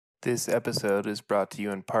This episode is brought to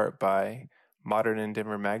you in part by Modern in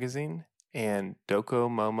Denver Magazine and Doko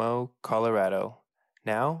Momo, Colorado.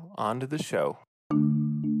 Now, on to the show.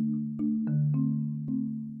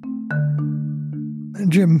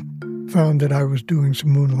 Jim found that I was doing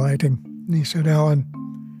some moonlighting, and he said, "Alan,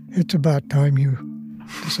 it's about time you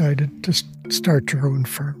decided to start your own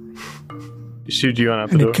firm." Shooed you on out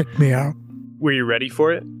the And door. he kicked me out. Were you ready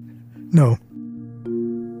for it? No.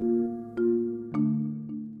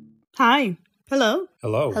 Hi. Hello.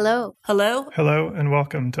 Hello. Hello. Hello. Hello and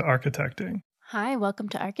welcome to Architecting. Hi, welcome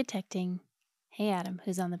to Architecting. Hey, Adam,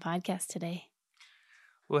 who's on the podcast today?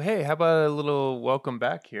 Well, hey, how about a little welcome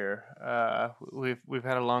back here? We've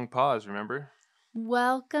had a long pause, remember?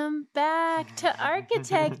 Welcome back to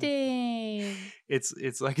Architecting.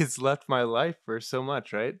 It's like it's left my life for so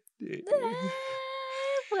much, right?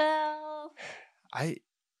 Well,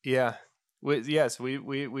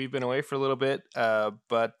 we've been away for a little bit,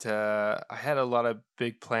 but I had a lot of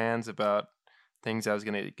big plans about things I was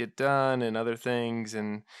going to get done and other things,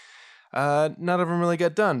 and none of them really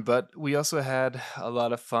got done. But we also had a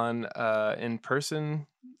lot of fun in-person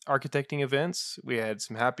architecting events. We had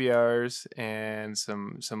some happy hours and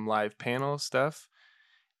some live panel stuff,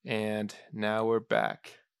 and now we're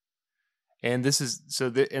back. And this is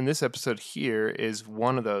in this episode here is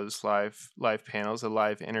one of those live panels, a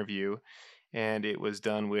live interview, and it was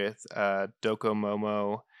done with Doko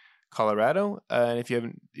Momo, Colorado. And if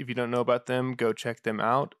you don't know about them, go check them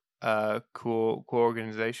out. Cool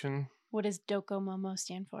organization. what does Doko Momo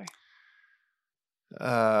stand for?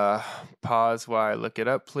 Pause while I look it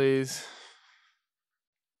up, please.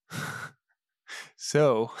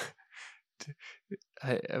 So,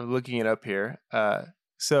 I'm looking it up here.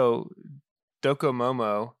 So Doko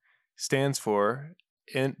Momo stands for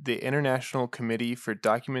the International Committee for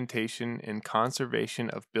Documentation and Conservation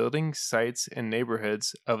of Buildings, Sites, and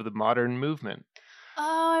Neighborhoods of the Modern Movement.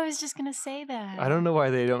 Oh, I was just going to say that. I don't know why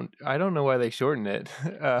they shorten it.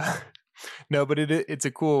 No, but it's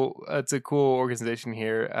a cool organization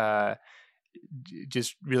here.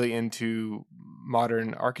 Just really into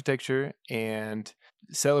modern architecture and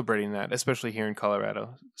celebrating that, especially here in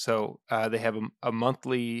Colorado. So they have a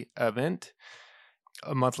monthly event,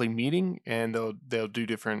 a monthly meeting, and they'll do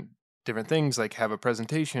different things, like have a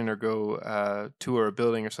presentation or go tour a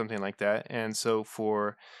building or something like that. And so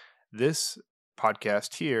for this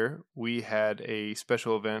podcast here, we had a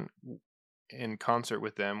special event in concert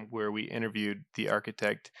with them where we interviewed the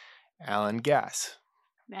architect Golin Gas.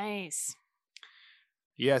 Nice.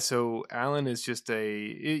 Yeah, so Alan is just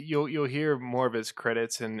you'll hear more of his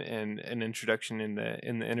credits and an introduction in the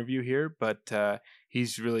interview here, but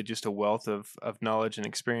he's really just a wealth of knowledge and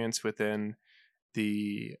experience within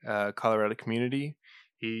the Colorado community.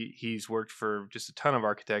 He's worked for just a ton of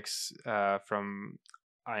architects, from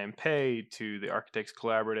IMPay to the Architects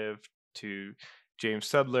Collaborative to James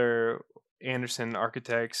Sudler, Anderson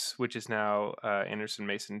Architects, which is now Anderson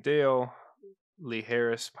Mason Dale, Lee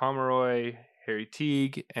Harris Pomeroy, Harry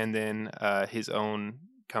Teague, and then his own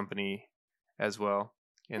company as well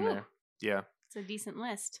in there. Yeah, it's a decent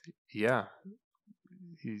list. Yeah,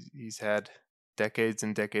 he's had decades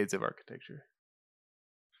and decades of architecture.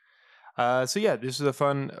 So yeah, this was a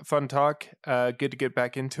fun talk. Good to get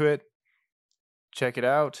back into it. Check it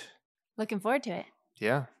out. Looking forward to it.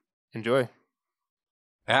 Yeah, enjoy.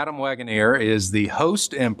 Adam Wagoneer is the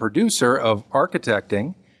host and producer of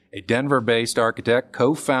Architecting, a Denver-based architect,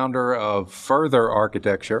 co-founder of Further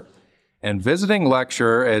Architecture, and visiting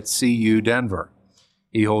lecturer at CU Denver.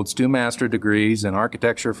 He holds 2 master's degrees in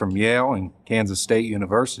architecture from Yale and Kansas State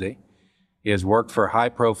University. He has worked for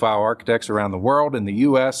high-profile architects around the world in the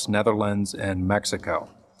U.S., Netherlands, and Mexico.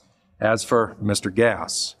 As for Mr.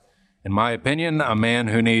 Gas, in my opinion, a man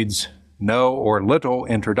who needs no or little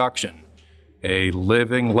introduction, a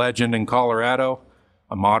living legend in Colorado,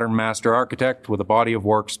 a modern master architect with a body of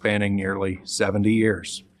work spanning nearly 70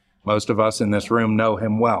 years. Most of us in this room know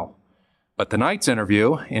him well, but tonight's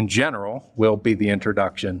interview, in general, will be the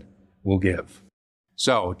introduction we'll give.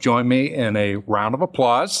 So join me in a round of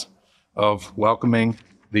applause of welcoming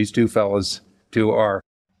these 2 fellas to our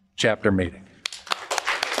chapter meeting.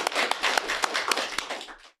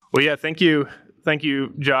 Well, yeah, thank you,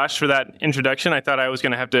 Josh, for that introduction. I thought I was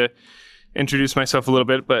going to have to introduce myself a little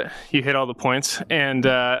bit, but you hit all the points. And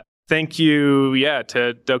thank you,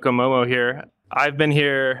 to Doko Momo here. I've been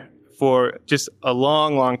here for just a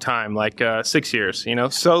long time, like 6 years,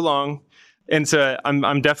 so long. And so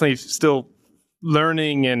I'm definitely still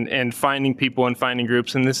learning and finding people and finding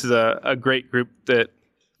groups. And this is a great group that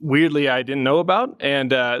weirdly I didn't know about.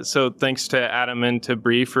 And so thanks to Adam and to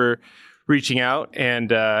Bree for reaching out and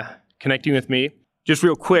connecting with me. just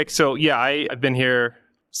real quick. So yeah, I've been here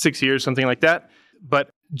 6 years, something like that, but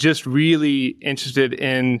just really interested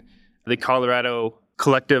in the Colorado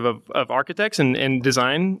collective of architects and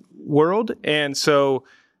design world. And so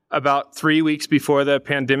about 3 weeks before the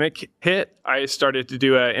pandemic hit, I started to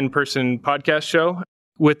do an in-person podcast show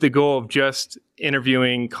with the goal of just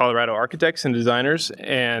interviewing Colorado architects and designers,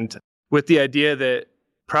 and with the idea that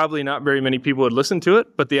probably not very many people would listen to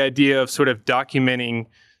it, but the idea of sort of documenting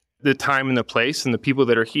the time and the place and the people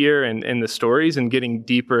that are here and the stories, and getting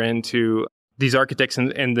deeper into these architects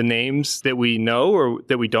and the names that we know or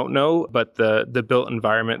that we don't know, but the built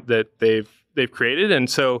environment that they've created. And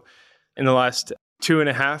so in the last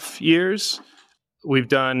 2.5 years, we've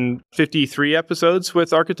done 53 episodes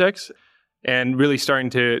with architects, and really starting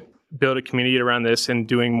to build a community around this and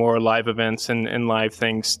doing more live events and live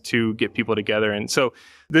things to get people together. And so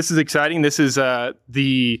this is exciting. This is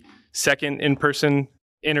the second in-person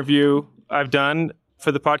interview I've done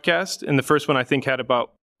for the podcast. And the first one, I think, had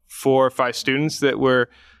about 4 or 5 students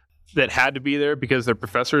that had to be there because their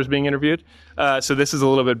professor is being interviewed. So this is a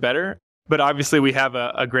little bit better. But obviously we have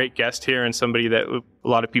a great guest here and somebody that a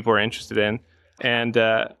lot of people are interested in. And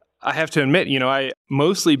I have to admit, I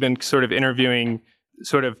mostly been sort of interviewing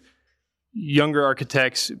sort of younger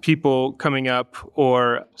architects, people coming up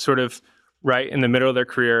or sort of right in the middle of their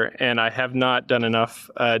career. And I have not done enough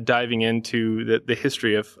diving into the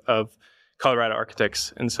history of Colorado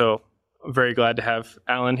architects. And so I'm very glad to have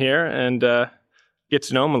Alan here and get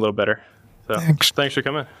to know him a little better. So thanks for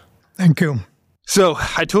coming. Thank you. So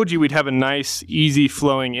I told you we'd have a nice, easy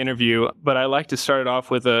flowing interview, but I like to start it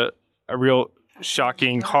off with a real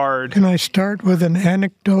shocking, hard... Can I start with an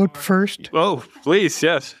anecdote first? Oh, please,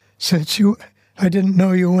 yes. Since I didn't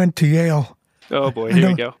know you went to Yale. Oh boy, here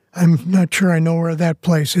we go. I'm not sure I know where that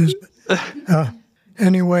place is. But,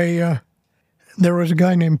 anyway, there was a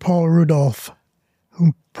guy named Paul Rudolph,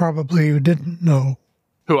 who probably you didn't know.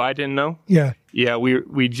 Who I didn't know? Yeah. Yeah,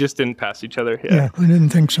 we just didn't pass each other. Yeah, I didn't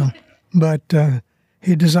think so. But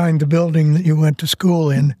he designed the building that you went to school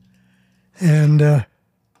in, and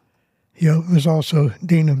he was also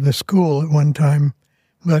dean of the school at one time.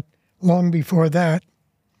 But long before that,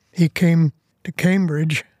 he came to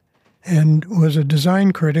Cambridge and was a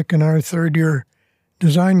design critic in our third-year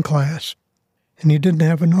design class. And he didn't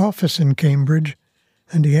have an office in Cambridge,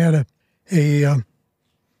 and he had he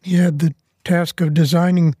had the task of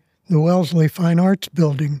designing the Wellesley Fine Arts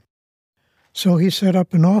Building. So he set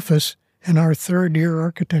up an office in our third-year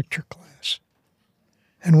architecture class,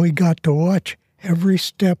 and we got to watch every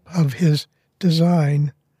step of his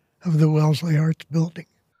design of the Wellesley Arts Building.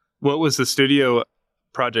 What was the studio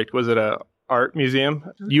project? Was it a art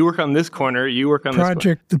museum? You work on this corner, you work on this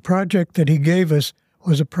corner. The project that he gave us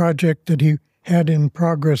was a project that he had in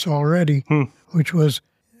progress already, which was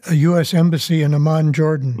a U.S. embassy in Amman,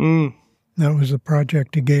 Jordan. That was the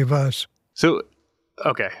project he gave us. So,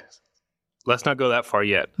 okay. Let's not go that far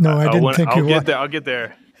yet. No, I didn't think you would. I'll get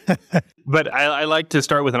there. But I like to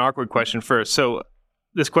start with an awkward question first. So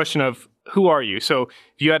this question of who are you? So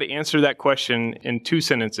if you had to answer that question in 2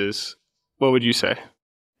 sentences, what would you say?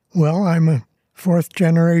 Well, I'm a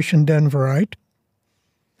 4th-generation Denverite.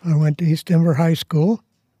 I went to East Denver High School.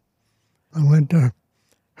 I went to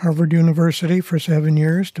Harvard University for 7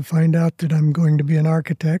 years to find out that I'm going to be an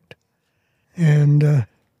architect. And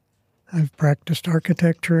I've practiced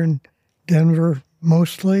architecture in Denver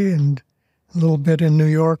mostly, and a little bit in New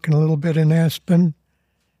York and a little bit in Aspen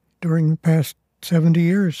during the past 70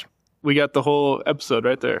 years. We got the whole episode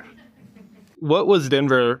right there. What was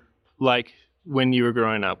Denver like when you were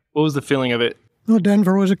growing up? What was the feeling of it? Well,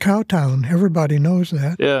 Denver was a cow town. Everybody knows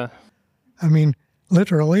that. Yeah. I mean,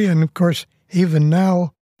 literally. And of course, even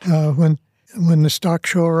now, when the stock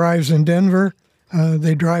show arrives in Denver,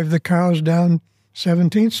 they drive the cows down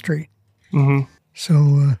 17th Street. Mm-hmm.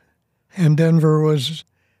 So, and Denver was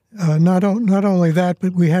not only that,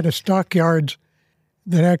 but we had a stockyards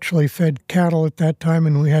that actually fed cattle at that time,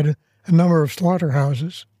 and we had a number of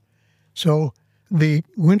slaughterhouses. So the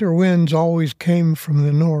winter winds always came from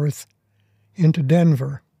the north into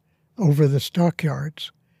Denver over the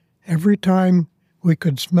stockyards. Every time we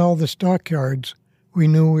could smell the stockyards, we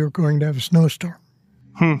knew we were going to have a snowstorm.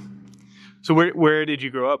 So where did you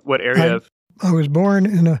grow up? What area? I was born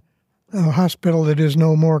in a hospital that is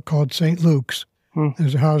no more called St. Luke's.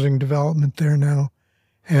 There's a housing development there now.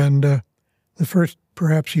 And the first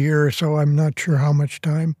perhaps a year or so, I'm not sure how much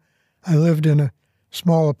time, I lived in a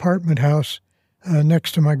small apartment house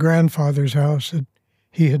next to my grandfather's house that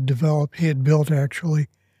he had built actually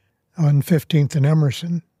on 15th and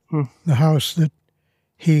Emerson. The house that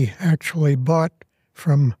he actually bought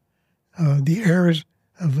from the heirs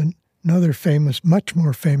of another famous, much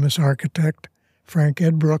more famous architect, Frank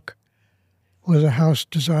Edbrook, was a house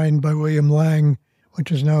designed by William Lang,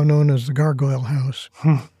 which is now known as the Gargoyle House.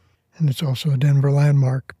 And it's also a Denver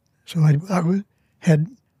landmark. So I had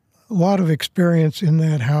a lot of experience in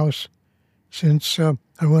that house since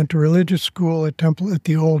I went to religious school at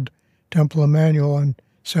the old Temple Emmanuel on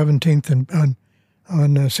 17th and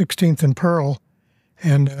on 16th and Pearl,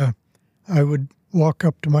 and I would walk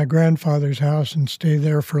up to my grandfather's house and stay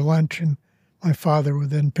there for lunch, and my father would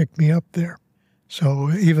then pick me up there.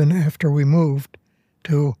 So even after we moved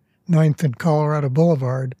to 9th and Colorado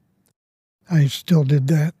Boulevard, I still did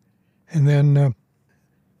that. And then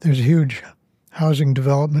there's a huge housing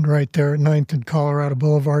development right there at 9th and Colorado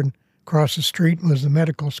Boulevard. Across the street was the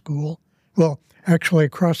medical school. Well, actually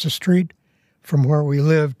across the street from where we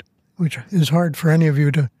lived, which is hard for any of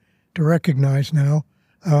you to recognize now,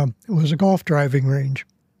 it was a golf driving range.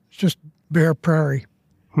 It's just bare prairie.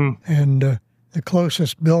 And the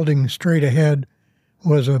closest building straight ahead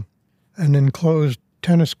was an enclosed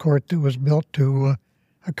tennis court that was built to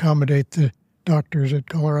accommodate the doctors at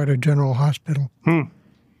Colorado General Hospital,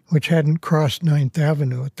 which hadn't crossed 9th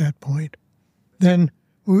Avenue at that point. Then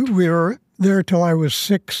we were there till I was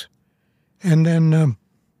 6, and then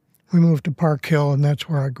we moved to Park Hill, and that's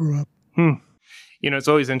where I grew up. It's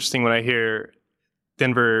always interesting when I hear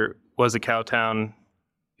Denver was a cow town,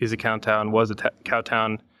 is a cow town, was a cow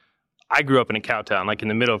town. I grew up in a cow town, like in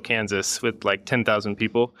the middle of Kansas with like 10,000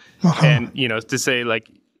 people. And, to say like,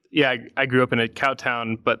 yeah, I grew up in a cow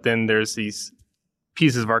town, but then there's these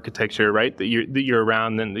pieces of architecture, right, that you're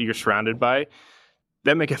around and that you're surrounded by.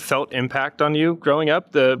 That make a felt impact on you growing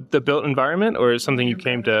up, the built environment, or is something you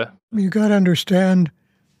came to? You got to understand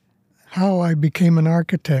how I became an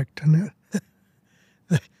architect. And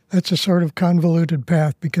that's a sort of convoluted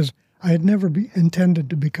path because I had never intended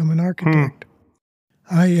to become an architect.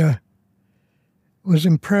 I was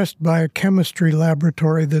impressed by a chemistry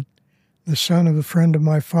laboratory that the son of a friend of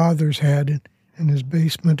my father's had in his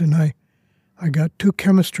basement, and I got 2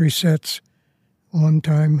 chemistry sets one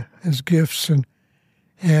time as gifts,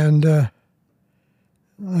 and I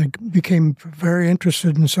became very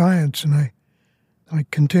interested in science, and I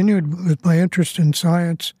continued with my interest in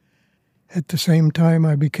science. At the same time,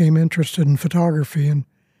 I became interested in photography, and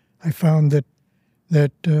I found that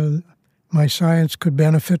my science could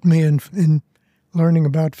benefit me in learning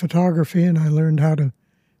about photography, and I learned how to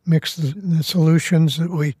mix the solutions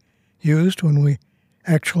that we used when we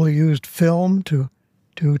actually used film to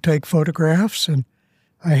take photographs. And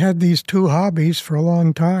I had these 2 hobbies for a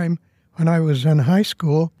long time. When I was in high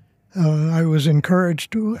school, I was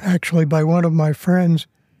encouraged actually by one of my friends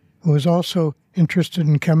who was also interested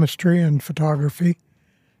in chemistry and photography,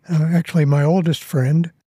 actually my oldest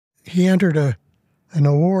friend. He entered an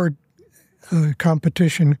award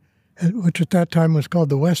competition, which at that time was called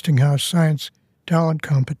the Westinghouse Science Talent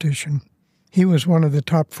Competition. He was one of the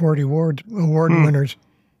top 40 award winners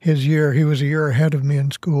his year. He was a year ahead of me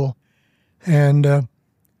in school. And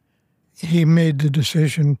he made the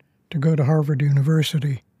decision to go to Harvard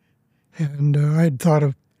University. And I had thought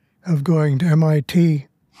of going to MIT.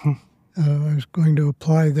 I was going to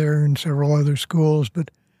apply there and several other schools,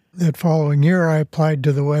 but that following year I applied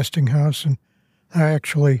to the Westinghouse, and I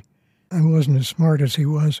wasn't as smart as he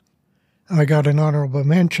was. I got an honorable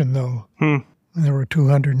mention, though. There were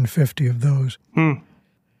 250 of those.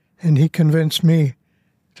 And he convinced me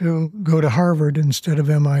to go to Harvard instead of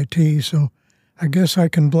MIT, so I guess I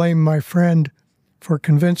can blame my friend for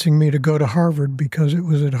convincing me to go to Harvard, because it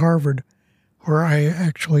was at Harvard where I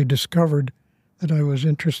actually discovered that I was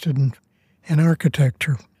interested in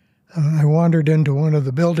architecture. I wandered into one of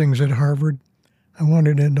the buildings at Harvard. I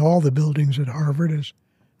wandered into all the buildings at Harvard as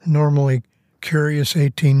a normally curious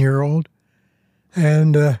 18-year-old.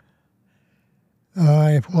 And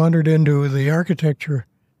I wandered into the architecture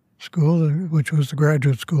school, which was the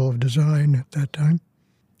Graduate School of Design at that time.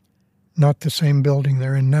 Not the same building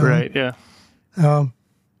they're in now. Right, yeah. And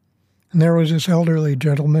there was this elderly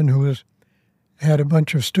gentleman who had a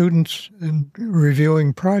bunch of students and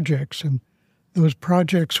reviewing projects, and those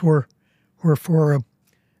projects were for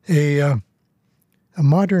a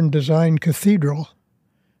modern design cathedral,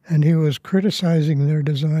 and he was criticizing their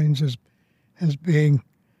designs as being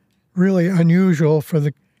really unusual for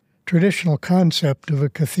the traditional concept of a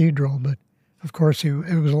cathedral. But of course, it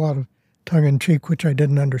was a lot of tongue-in-cheek, which I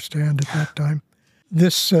didn't understand at that time.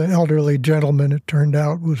 This elderly gentleman, it turned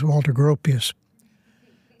out, was Walter Gropius.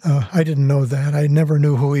 I didn't know that. I never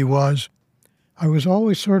knew who he was. I was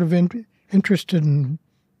always sort of interested in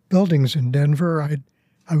buildings in Denver.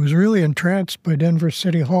 I was really entranced by Denver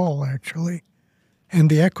City Hall, actually. and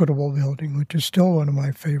the Equitable Building, which is still one of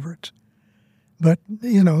my favorites. But,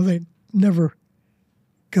 they never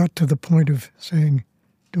got to the point of saying,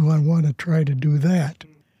 do I want to try to do that?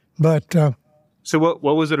 But So what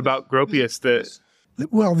was it about Gropius that...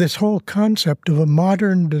 Well, this whole concept of a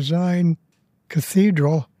modern design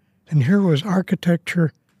cathedral, and here was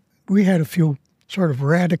architecture. We had a few sort of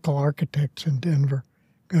radical architects in Denver,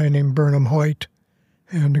 a guy named Burnham Hoyt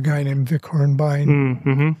and a guy named Vic Hornbein.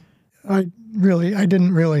 Mm-hmm. I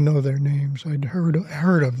didn't really know their names. I'd heard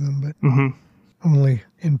of them, but only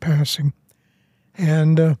in passing.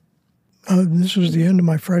 And this was the end of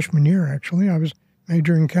my freshman year, actually. I was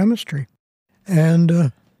majoring in chemistry.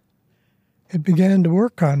 And it began to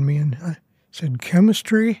work on me. And I said,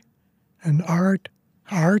 chemistry and art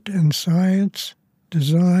and science,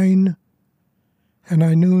 design. And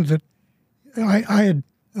I knew that I had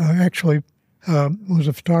actually was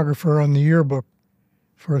a photographer on the yearbook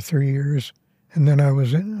for 3 years. And then I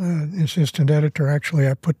was assistant editor. Actually,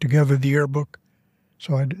 I put together the yearbook.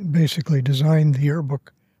 So I basically designed the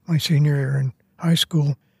yearbook my senior year in high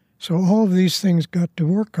school. So all of these things got to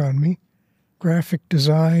work on me, graphic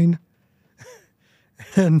design.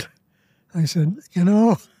 And I said,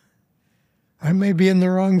 I may be in the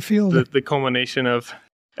wrong field. The culmination of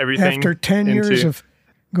everything. After 10 years of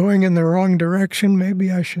going in the wrong direction,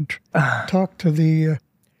 maybe I should talk to the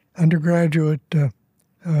undergraduate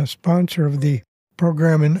sponsor of the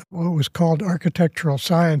program in what was called architectural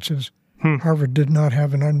sciences. Harvard did not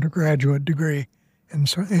have an undergraduate degree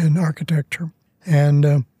in architecture.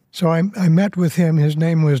 And so I met with him. His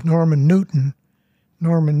name was Norman Newton.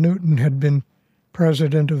 Norman Newton had been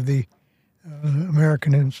president of the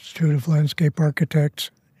American Institute of Landscape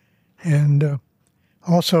Architects. And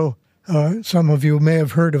also, some of you may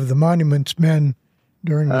have heard of the Monuments Men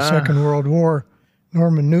during the Second World War.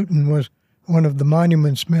 Norman Newton was one of the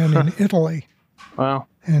Monuments Men in Italy. Wow.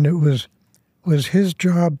 And it was his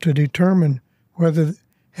job to determine whether,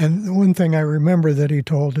 and the one thing I remember that he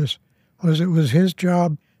told us was it was his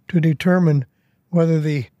job to determine whether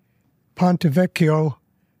the Ponte Vecchio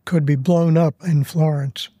could be blown up in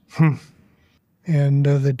Florence. And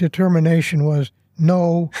the determination was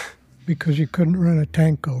no, because you couldn't run a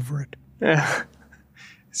tank over it. Yeah.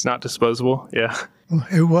 It's not disposable. Yeah. Well,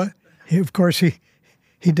 it was, of course,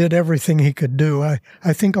 he did everything he could do. I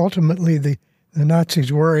think ultimately the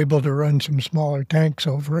Nazis were able to run some smaller tanks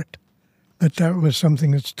over it, but that was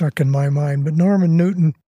something that stuck in my mind. But Norman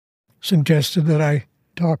Newton suggested that I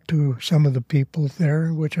talk to some of the people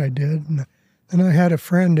there, which I did. And I had a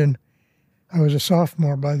friend, and I was a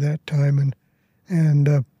sophomore by that time, and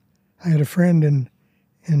I had a friend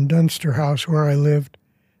in Dunster House where I lived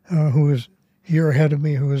who was a year ahead of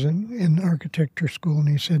me, who was in architecture school,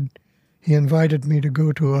 and he invited me to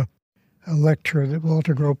go to a lecture that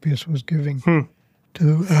Walter Gropius was giving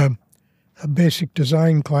to a basic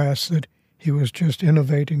design class that he was just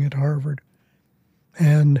innovating at Harvard.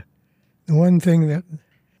 And the one thing that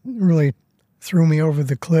really threw me over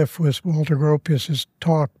the cliff was Walter Gropius's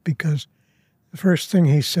talk, because the first thing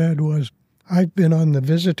he said was, I've been on the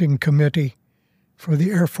visiting committee for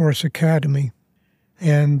the Air Force Academy,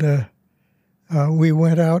 and we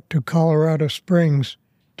went out to Colorado Springs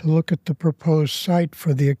to look at the proposed site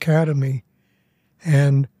for the academy,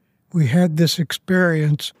 and we had this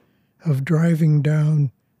experience of driving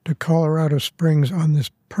down to Colorado Springs on this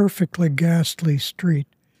perfectly ghastly street,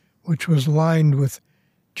 which was lined with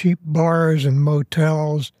cheap bars and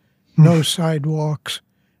motels, no sidewalks.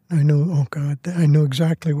 I knew, I knew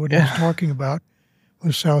exactly what he was talking about,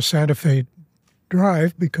 was South Santa Fe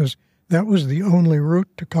Drive, because that was the only route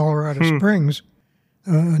to Colorado Springs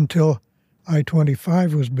until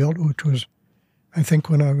I-25 was built, which was, I think,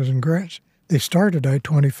 when I was in they started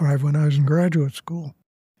I-25 when I was in graduate school.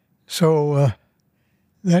 So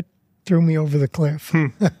that threw me over the cliff.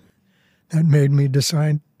 That made me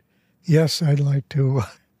decide, yes, I'd like to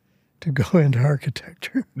go into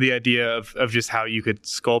architecture. The idea of just how you could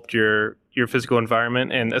sculpt your physical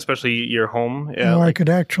environment, and especially your home. Yeah, I could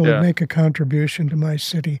actually make a contribution to my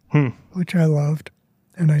city, which I loved,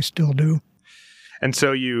 and I still do. And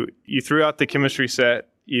so you threw out the chemistry set.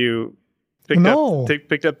 You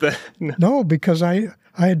picked up the... No, because I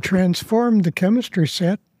had transformed the chemistry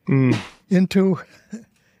set into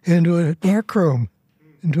a darkroom,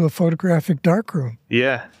 into a photographic darkroom.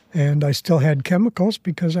 Yeah. And I still had chemicals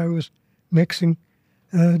because I was mixing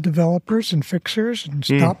developers and fixers and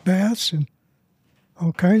stop baths and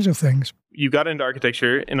all kinds of things. You got into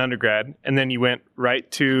architecture in undergrad, and then you went right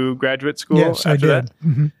to graduate school after I did. That?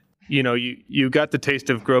 Mm-hmm. You got the taste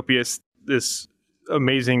of Gropius, this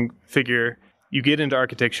amazing figure. You get into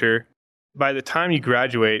architecture. By the time you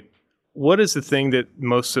graduate, what is the thing that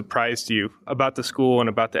most surprised you about the school and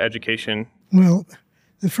about the education? Well,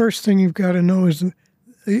 the first thing you've got to know is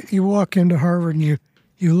that you walk into Harvard and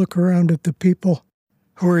you look around at the people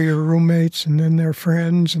who are your roommates and then their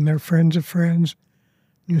friends and their friends of friends.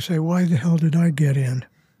 And you say, why the hell did I get in?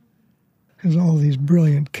 Because all these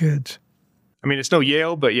brilliant kids. I mean, it's no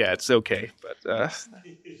Yale, but yeah, it's okay. But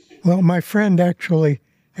Well, my friend actually,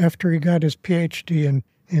 after he got his PhD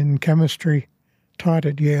in chemistry, taught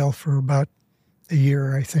at Yale for about a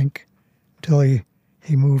year, I think, until he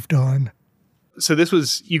moved on. So this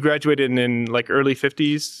was, you graduated in like early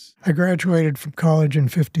 50s? I graduated from college in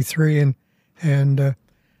 53, and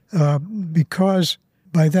because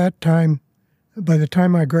by the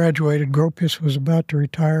time I graduated, Gropius was about to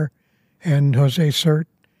retire, and Jose Cert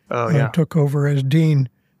took over as dean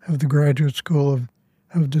of the Graduate School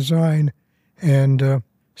of Design, and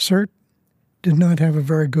Cert did not have a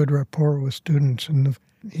very good rapport with students, and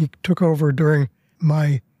he took over during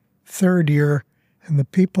my third year, and the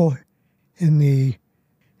people in the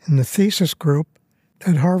thesis group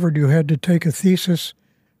at Harvard, you had to take a thesis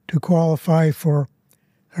to qualify for,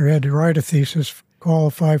 or you had to write a thesis,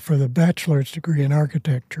 qualify for the bachelor's degree in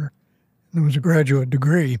architecture. It was a graduate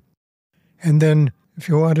degree. And then if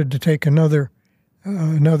you wanted to take another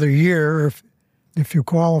year, if you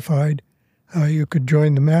qualified, you could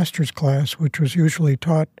join the master's class, which was usually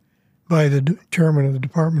taught by the chairman of the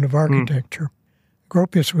Department of Architecture.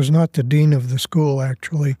 Gropius was not the dean of the school,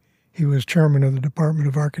 actually. He was chairman of the Department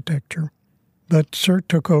of Architecture. But Cert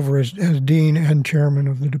took over as dean and chairman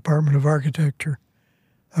of the Department of Architecture.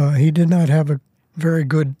 He did not have a very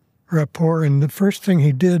good rapport, and the first thing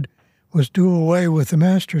he did was do away with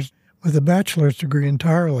the bachelor's degree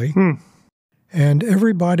entirely. And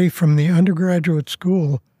everybody from the undergraduate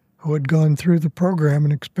school who had gone through the program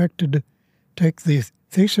and expected to take the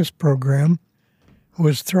thesis program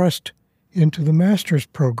was thrust into the master's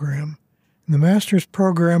program. And the master's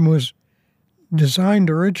program was designed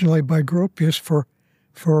originally by Gropius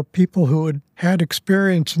for people who had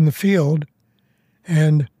experience in the field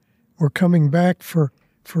and were coming back for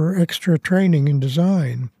extra training in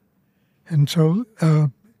design. And so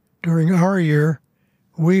during our year,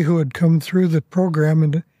 we who had come through the program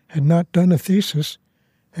and had not done a thesis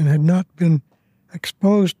and had not been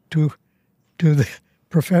exposed to the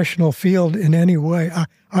professional field in any way.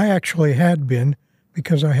 I actually had been,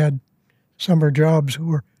 because I had summer jobs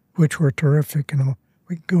which were terrific, and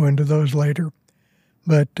we can go into those later.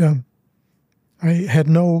 But I had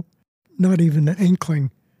not even an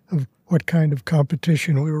inkling of what kind of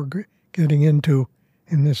competition we were getting into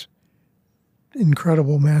in this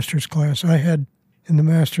incredible master's class. I had, in the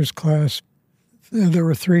master's class, there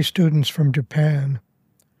were 3 students from Japan.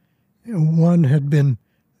 One had been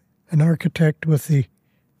an architect with the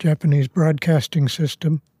Japanese broadcasting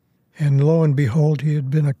system, and lo and behold, he had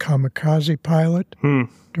been a kamikaze pilot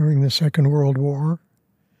during the Second World War.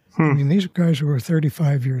 I mean, these guys were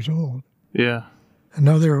 35 years old. Yeah.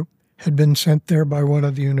 Another had been sent there by one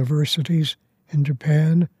of the universities in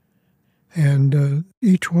Japan, and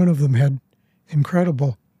each one of them had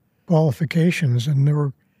incredible qualifications, and there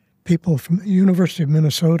were people from the University of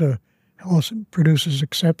Minnesota also produces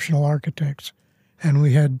exceptional architects, and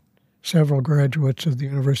we had several graduates of the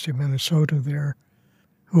University of Minnesota there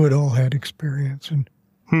who had all had experience, and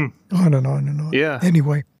on and on and on. Yeah.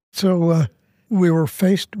 Anyway, so we were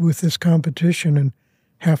faced with this competition, and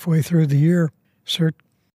halfway through the year, Cert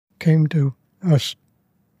came to us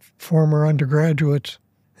former undergraduates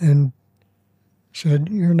and said,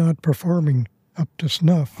 "You're not performing up to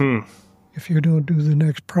snuff. If you don't do the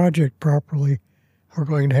next project properly, we're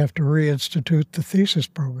going to have to reinstitute the thesis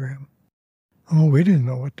program." Oh, we didn't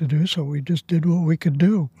know what to do, so we just did what we could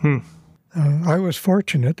do. I was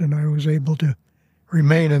fortunate, and I was able to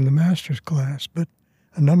remain in the master's class, but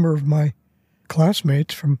a number of my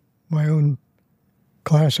classmates from my own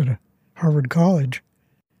class at Harvard College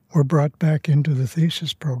were brought back into the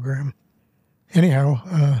thesis program.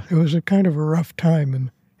 Anyhow, it was a kind of a rough time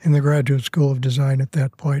in the Graduate School of Design at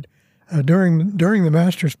that point. During the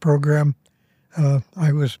master's program,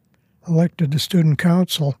 I was elected to student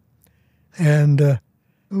council, and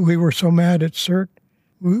we were so mad at CERT.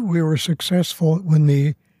 We were successful when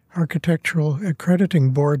the Architectural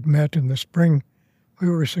Accrediting Board met in the spring. We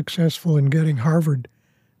were successful in getting Harvard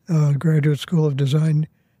Graduate School of Design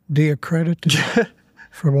de-accredited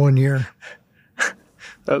for 1 year.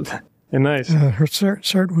 Nice.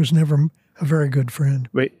 CERT was never a very good friend.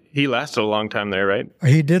 Wait, he lasted a long time there, right?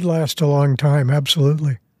 He did last a long time,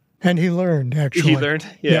 absolutely. And he learned, actually. He learned?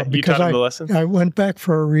 Yeah, you taught him the lesson? I went back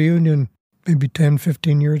for a reunion maybe 10,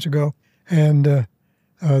 15 years ago, and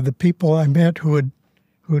the people I met who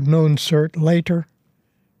who'd known Sert later,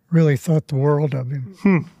 really thought the world of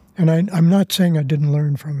him. And I'm not saying I didn't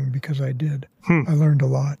learn from him, because I did. I learned a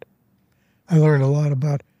lot. I learned a lot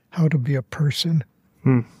about how to be a person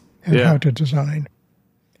and how to design.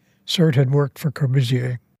 Sert had worked for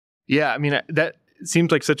Corbusier. Yeah, I mean, that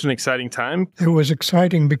seemed like such an exciting time. It was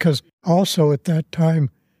exciting because also at that time,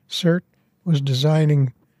 Sert was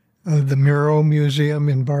designing the Miro Museum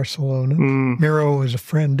in Barcelona. Miro was a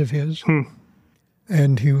friend of his.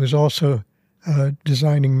 And he was also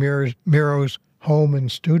designing Miro's home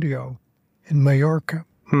and studio in Mallorca.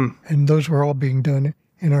 And those were all being done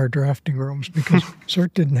in our drafting rooms because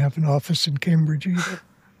Sert didn't have an office in Cambridge either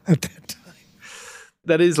at that time.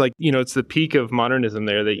 That is like, it's the peak of modernism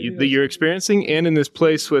there that you're experiencing, and in this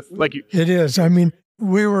place with It is. I mean,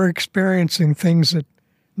 we were experiencing things that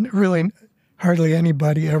really hardly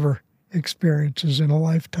anybody ever experiences in a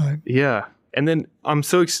lifetime. Yeah. And then I'm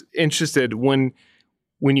so interested when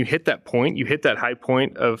you hit that point, you hit that high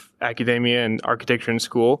point of academia and architecture in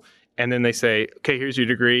school, and then they say, okay, here's your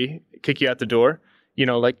degree, kick you out the door.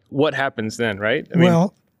 What happens then, right?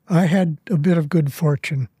 I had a bit of good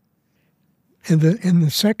fortune. In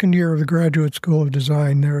the second year of the Graduate School of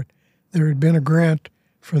Design, there had been a grant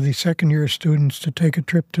for the second-year students to take a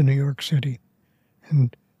trip to New York City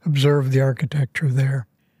and observe the architecture there.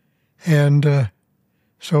 And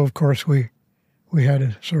so, of course, we had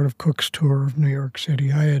a sort of cook's tour of New York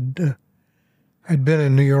City. I'd been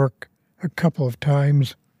in New York a couple of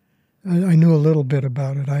times. I knew a little bit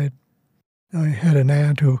about it. I had an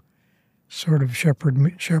aunt who sort of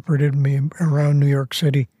shepherded me around New York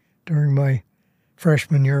City during my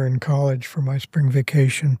freshman year in college for my spring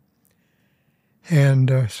vacation.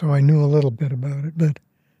 And so I knew a little bit about it. But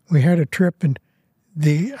we had a trip, and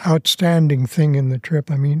the outstanding thing in the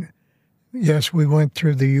trip, I mean, yes, we went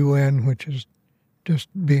through the UN, which is just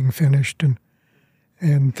being finished,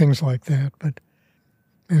 and things like that.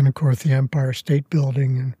 And of course, the Empire State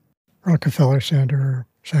Building and Rockefeller Center,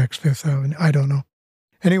 Saks Fifth Avenue, I don't know.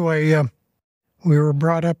 Anyway, we were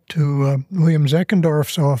brought up to William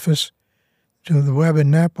Zeckendorf's office, to the Webb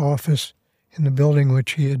and Knapp office in the building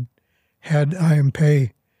which he had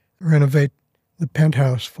IMP renovate the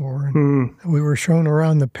penthouse for. And we were shown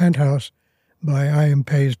around the penthouse by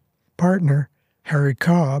IMP's partner, Harry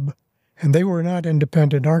Cobb, and they were not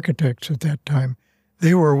independent architects at that time.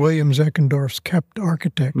 They were William Zeckendorf's kept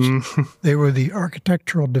architects. They were the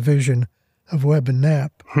architectural division of Webb and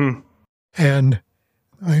Knapp. And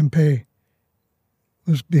IMP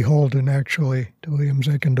was beholden, actually, to William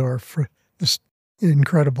Zeckendorf for this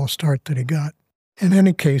incredible start that he got. In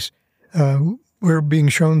any case, we were being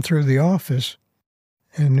shown through the office,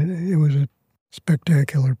 and it was a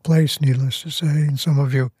spectacular place, needless to say, and some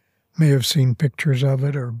of you may have seen pictures of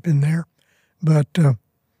it or been there. But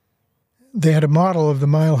they had a model of the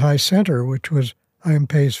Mile High Center, which was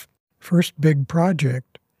IMP's first big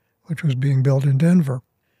project, which was being built in Denver.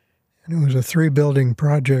 And it was a 3-building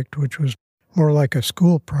project, which was more like a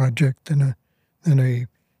school project than a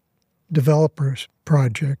developer's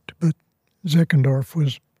project. But Zeckendorf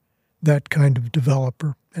was that kind of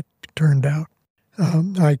developer, it turned out.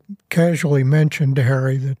 I casually mentioned to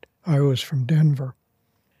Harry that I was from Denver.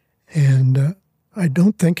 And I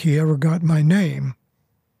don't think he ever got my name.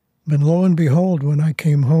 But lo and behold, when I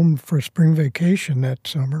came home for spring vacation that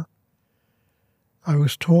summer, I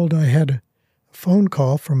was told I had a phone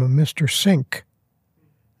call from a Mr. Sink.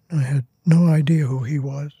 I had no idea who he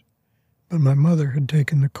was, but my mother had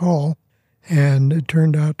taken the call, and it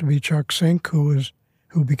turned out to be Chuck Sink, who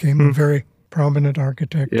became a very prominent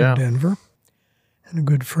architect in Denver and a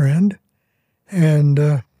good friend.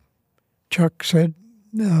 And Chuck said,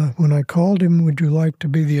 when I called him, would you like to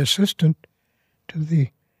be the assistant to the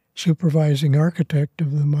supervising architect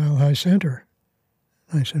of the Mile High Center?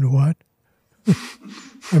 I said, what?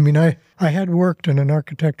 I mean, I had worked in an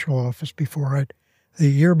architectural office before. The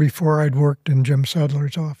year before, I'd worked in Jim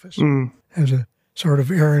Sudler's office as a sort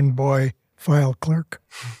of errand boy file clerk.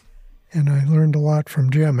 And I learned a lot from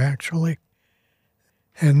Jim, actually.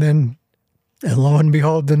 And then, lo and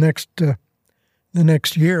behold, the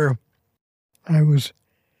next year, I was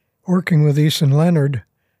working with Eason Leonard,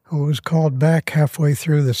 who was called back halfway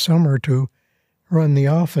through the summer to run the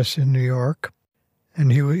office in New York.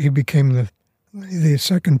 And he became the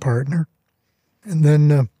second partner. And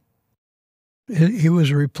then he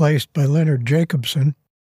was replaced by Leonard Jacobson.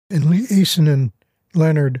 And Eason and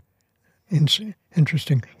Leonard,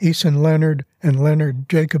 interesting, Eason Leonard and Leonard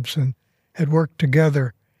Jacobson had worked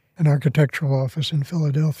together in an architectural office in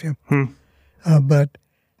Philadelphia, and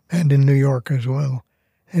in New York as well.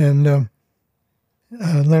 And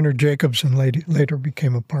Leonard Jacobson later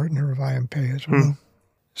became a partner of IMP as well.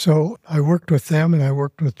 So I worked with them, and I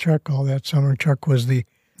worked with Chuck all that summer. Chuck was the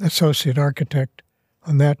associate architect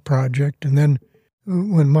on that project. And then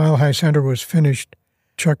when Mile High Center was finished,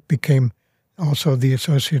 Chuck became also the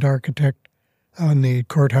associate architect on the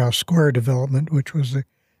Courthouse Square development, which was,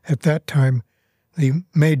 at that time, the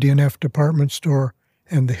May DNF department store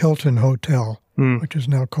and the Hilton Hotel, which is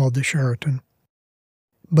now called the Sheraton.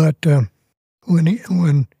 But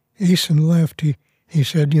when Eason left, he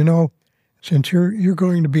said, since you're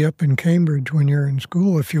going to be up in Cambridge when you're in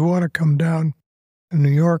school, if you want to come down to New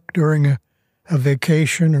York during a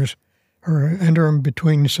vacation or interim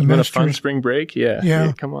between semesters. A fun spring break?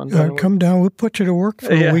 Yeah. Come on down. Come down. We'll put you to work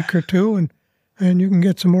for a week or two, and you can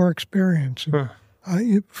get some more experience.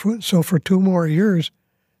 So for 2 more years,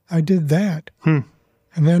 I did that. And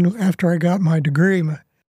then after I got my degree,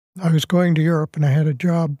 I was going to Europe, and I had a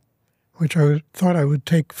job which I thought I would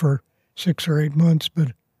take for 6 or 8 months,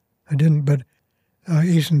 but I didn't. But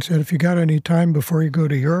Eason said, if you got any time before you go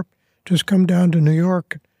to Europe, just come down to New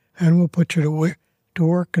York, and we'll put you to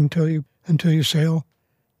work until you sail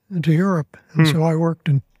to Europe. And so I worked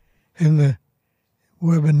in the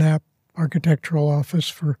Webb and Knapp architectural office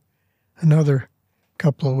for another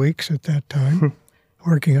couple of weeks at that time,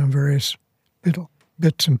 working on various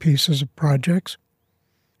bits and pieces of projects.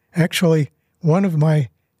 Actually, one of my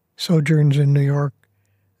sojourns in New York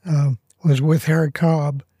was with Harry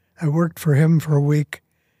Cobb. I worked for him for a week,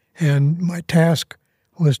 and my task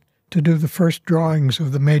was to do the first drawings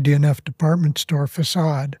of the May DNF department store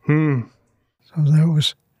facade. So that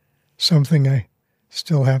was something I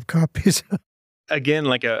still have copies of. Again,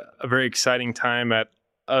 like a very exciting time at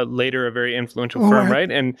later a very influential firm,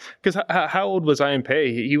 right? And because how old was Ian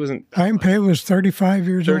Pei? He wasn't. Ian Pei was 35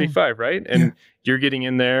 years old. 35, right? And you're getting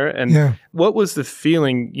in there. And what was the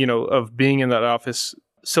feeling, of being in that office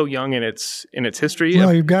so young in its history?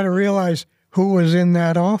 Well, you've got to realize who was in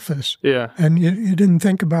that office. Yeah. And you didn't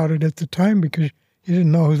think about it at the time because you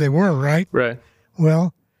didn't know who they were, right? Right.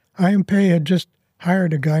 Well, Ian Pei had just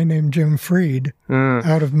hired a guy named Jim Freed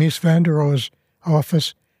out of Mies van der Rohe's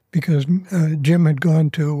office because Jim had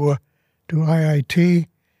gone to IIT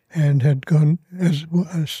and had gone as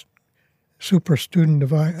a super student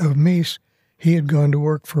of Mies. He had gone to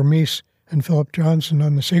work for Mies and Philip Johnson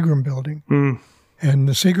on the Seagram building. And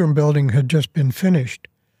the Seagram building had just been finished.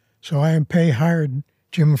 So Ian Pei hired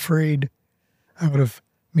Jim Freed out of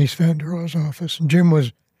Mies van der Rohe's office. And Jim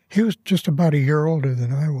was just about a year older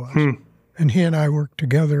than I was. And he and I worked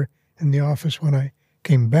together in the office when I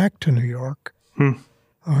came back to New York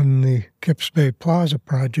on the Kips Bay Plaza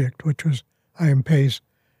project, which was Ian Pei's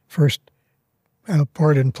first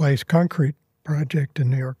poured-in-place concrete project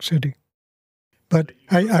in New York City. But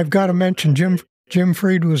I've got to mention Jim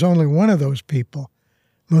Freed was only one of those people.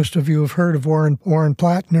 Most of you have heard of Warren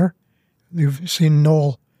Plattner. You've seen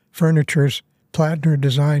Knoll Furniture's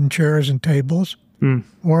Plattner-designed chairs and tables.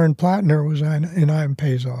 Warren Plattner was in Ian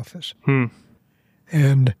Pei's office.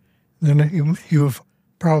 And then you've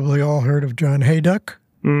probably all heard of John Hayduck.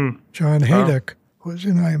 John Hayduck was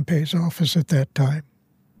in Ian Pei's office at that time.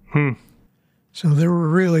 So there were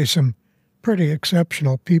really some pretty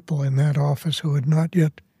exceptional people in that office who had not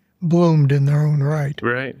yet bloomed in their own right.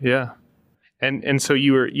 Right, yeah. And so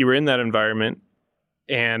you were in that environment,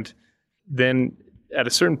 and then at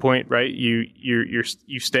a certain point, right, you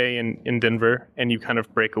stay in Denver and you kind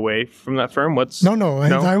of break away from that firm. No.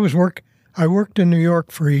 I worked in New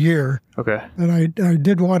York for a year. Okay. And I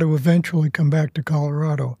did want to eventually come back to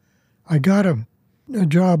Colorado. I got a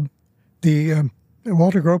job. The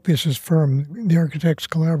Walter Gropius's firm, the Architects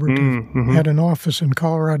Collaborative, had an office in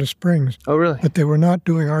Colorado Springs. Oh, really? But they were not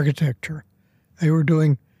doing architecture. They were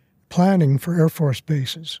doing planning for Air Force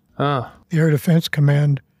bases. The Air Defense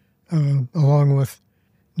Command, along with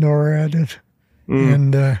NORAD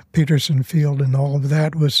and Peterson Field and all of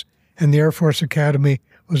that and the Air Force Academy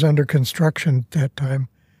was under construction at that time.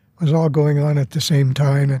 It was all going on at the same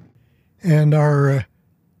time. And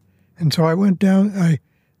so I went down.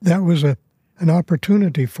 That was an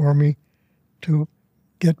opportunity for me to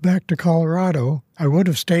get back to Colorado. I would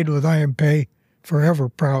have stayed with Ian Pei forever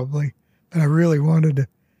probably, but I really wanted to.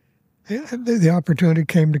 The opportunity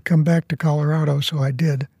came to come back to Colorado, so I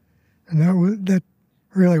did. And that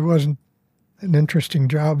really wasn't an interesting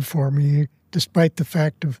job for me, despite the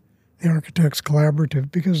fact of the Architects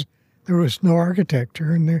Collaborative, because there was no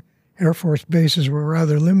architecture and the Air Force bases were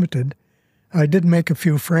rather limited. I did make a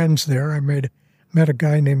few friends there. I met a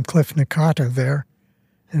guy named Cliff Nakata there,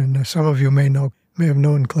 and some of you may have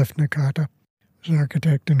known Cliff Nakata. He was an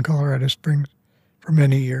architect in Colorado Springs for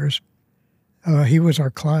many years. He was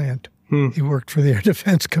our client. He worked for the Air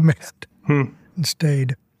Defense Command and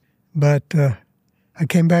stayed. But I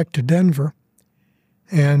came back to Denver,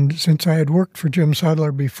 and since I had worked for Jim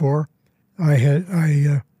Sudler before,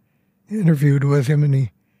 I interviewed with him, and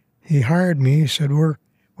he hired me. He said,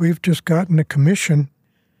 we've just gotten a commission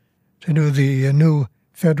to do the new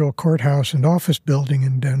federal courthouse and office building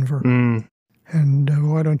in Denver.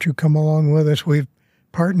 And why don't you come along with us? We've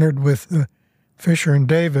partnered with Fisher and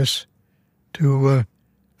Davis to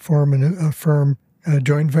form a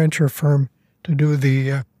joint venture firm to do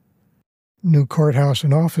the new courthouse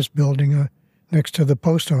and office building next to the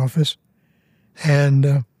post office.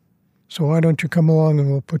 And so why don't you come along and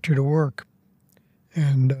we'll put you to work?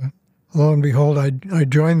 And lo and behold, I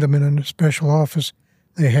joined them in a special office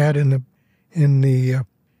they had in the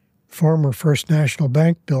former First National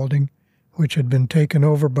Bank building, which had been taken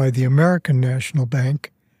over by the American National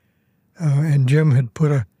Bank. And Jim had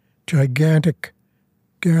put a gigantic,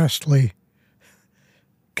 ghastly,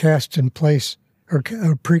 cast-in-place or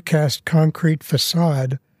a precast concrete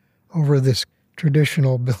facade over this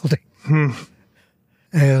traditional building.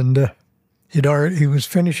 And he was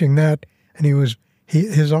finishing that, and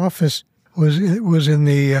his office was in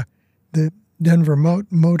the Denver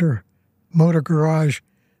motor garage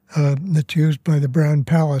that's used by the Brown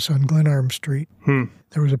Palace on Glenarm Street.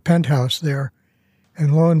 There was a penthouse there,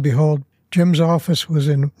 and lo and behold, Jim's office was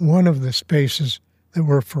in one of the spaces that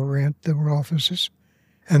were for rent, that were offices,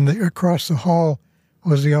 and across the hall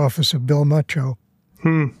was the office of Bill Mucho,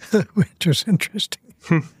 which was interesting.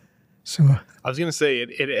 So I was going to say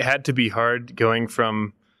it had to be hard going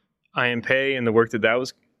from IMPay and the work that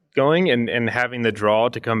was going and having the draw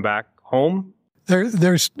to come back home.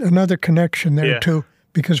 There's another connection there too,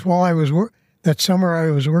 because while I was that summer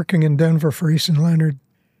I was working in Denver for East and Leonard,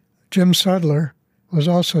 Jim Sudler was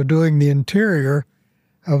also doing the interior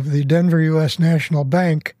of the Denver U.S. National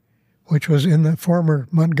Bank, which was in the former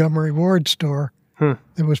Montgomery Ward store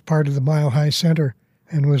that was part of the Mile High Center,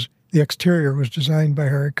 and the exterior was designed by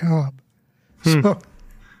Harry Cobb. So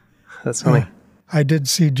that's funny. I did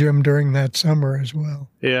see Jim during that summer as well.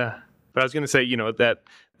 Yeah. But I was going to say, that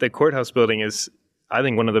the courthouse building is, I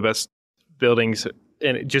think, one of the best buildings,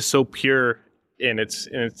 and it just so pure in its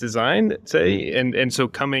design, say, and so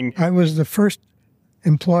coming. I was the first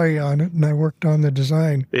employee on it, and I worked on the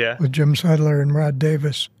design with Jim Sudler and Rod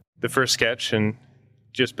Davis. The first sketch, and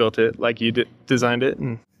just built it like you designed it.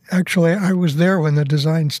 And actually, I was there when the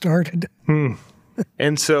design started.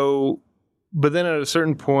 And so, but then at a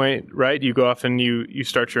certain point, right, you go off and you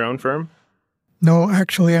start your own firm? No,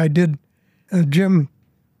 actually, I did. Jim,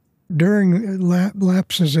 during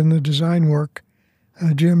lapses in the design work,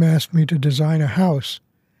 Jim asked me to design a house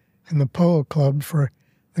in the Polo Club for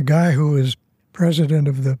the guy who was president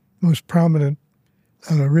of the most prominent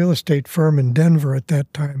real estate firm in Denver at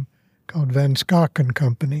that time, called Van Skaken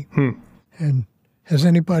Company. And has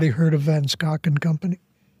anybody heard of Van Skaken Company?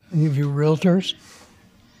 Any of you realtors?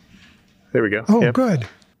 There we go. Oh, good.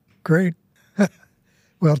 Great.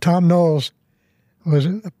 Well, Tom Knowles was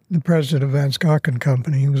the president of Van Skaken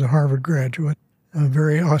Company. He was a Harvard graduate, a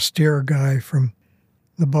very austere guy from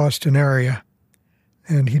the Boston area.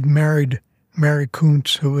 And he'd married Mary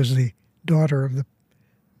Kuntz, who was the daughter of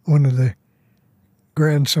one of the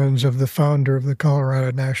grandsons of the founder of the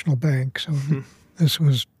Colorado National Bank. So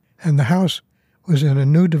and the house was in a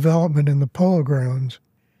new development in the Polo Grounds,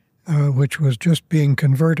 which was just being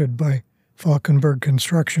converted by Falkenberg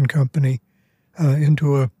Construction Company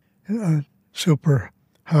into a super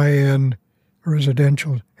high-end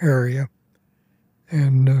residential area.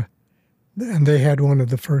 And they had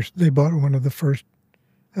they bought one of the first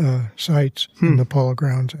sites in the Polo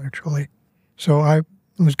Grounds, actually. So I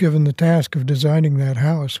was given the task of designing that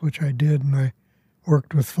house, which I did, and I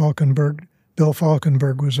worked with Falkenberg. Bill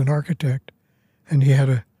Falkenberg was an architect, and he had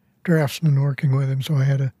a draftsman working with him, so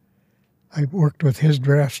I worked with his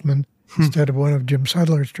draftsman instead of one of Jim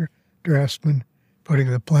Sudler's draftsmen,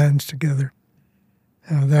 putting the plans together.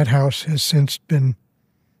 That house has since been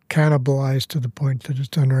cannibalized to the point that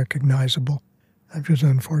it's unrecognizable, which is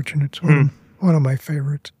unfortunate. It's one of my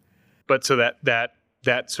favorites. But so that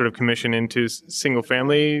sort of commission into single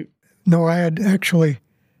family? No, I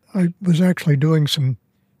was actually doing some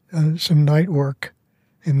night work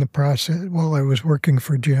in the process while I was working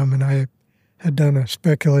for Jim, and I had done a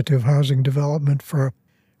speculative housing development for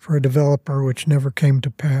a developer which never came to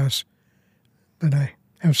pass. But I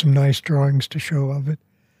have some nice drawings to show of it,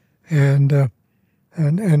 and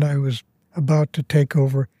I was about to take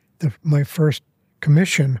over my first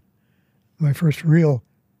commission, my first real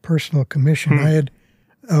personal commission. I had,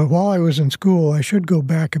 while I was in school, I should go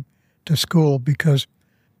back to school because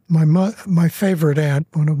my favorite aunt,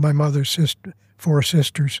 one of my mother's four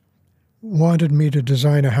sisters, wanted me to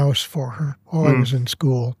design a house for her while I was in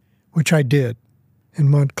school, which I did in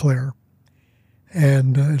Montclair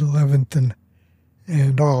and at 11th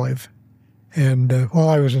and Olive. And while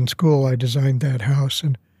I was in school, I designed that house,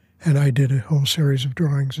 and I did a whole series of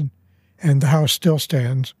drawings, and the house still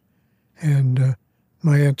stands, and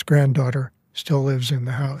my aunt's granddaughter still lives in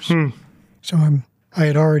the house. So I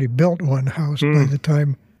had already built one house by the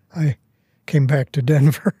time I came back to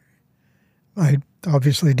Denver. I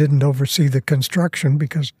obviously didn't oversee the construction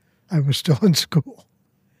because I was still in school,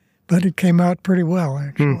 but it came out pretty well,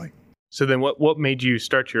 actually. So then what made you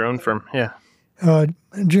start your own firm? Yeah.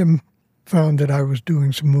 Jim found that I was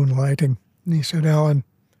doing some moonlighting, and he said, Alan,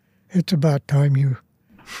 it's about time you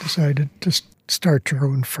decided to start your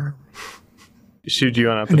own firm. Shooed you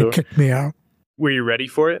on out the And door? he kicked me out. Were you ready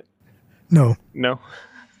for it? No. No?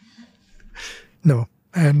 No.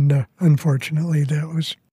 And unfortunately,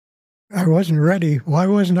 I wasn't ready. Why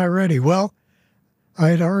wasn't I ready? Well, I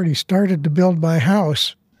had already started to build my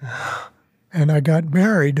house, and I got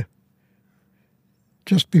married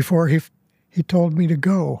just before he told me to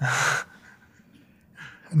go.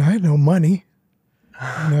 And I had no money,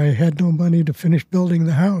 and I had no money to finish building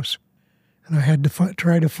the house. And I had to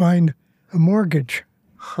try to find a mortgage.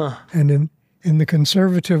 And in the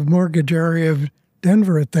conservative mortgage area of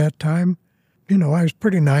Denver at that time, I was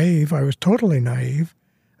pretty naive. I was totally naive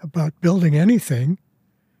about building anything,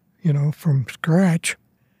 from scratch.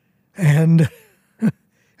 And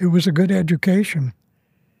it was a good education.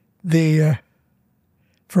 The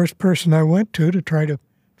first person I went to try to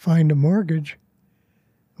find a mortgage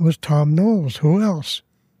was Tom Knowles. Who else?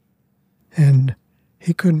 And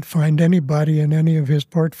he couldn't find anybody in any of his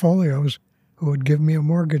portfolios who would give me a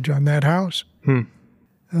mortgage on that house.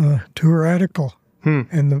 Too radical.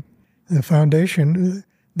 And the foundation,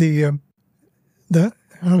 the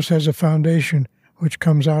house has a foundation which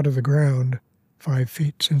comes out of the ground 5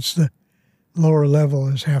 feet, since the lower level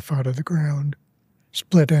is half out of the ground.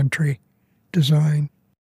 Split entry design.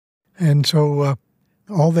 And so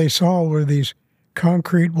all they saw were these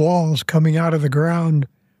concrete walls coming out of the ground,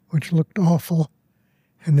 which looked awful.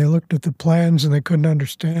 And they looked at the plans and they couldn't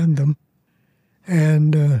understand them.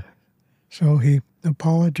 And so he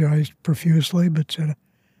apologized profusely, but said,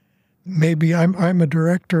 maybe I'm a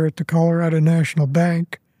director at the Colorado National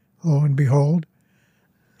Bank, lo and behold.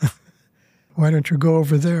 Why don't you go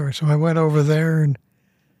over there? So I went over there, and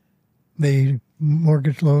the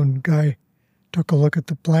mortgage loan guy took a look at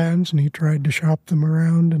the plans, and he tried to shop them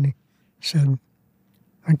around, and he said,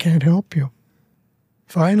 I can't help you.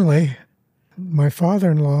 Finally, my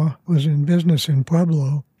father-in-law was in business in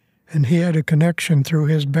Pueblo, and he had a connection through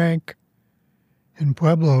his bank in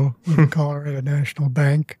Pueblo with the Colorado National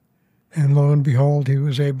Bank, and lo and behold, he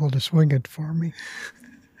was able to swing it for me.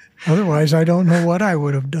 Otherwise, I don't know what I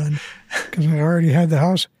would have done, because I already had the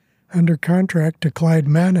house under contract to Clyde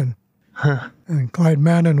Mannon. And Clyde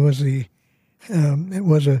Mannon was it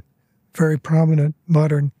was a very prominent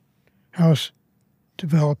modern house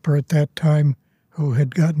developer at that time who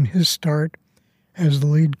had gotten his start as the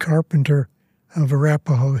lead carpenter of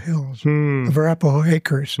Arapahoe Hills, of Arapahoe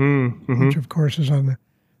Acres, which of course is on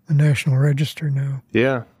the National Register now.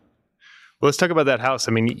 Yeah. Well, let's talk about that house.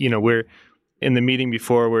 I mean, we're in the meeting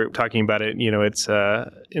before, we're talking about it. It's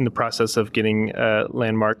in the process of getting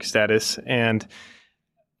landmark status, and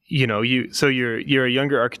you're a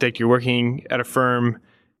younger architect. You're working at a firm.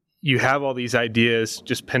 You have all these ideas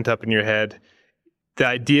just pent up in your head. The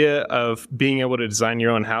idea of being able to design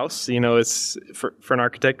your own house, it's for an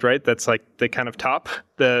architect, right? That's like the kind of top,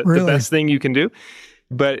 the best thing you can do.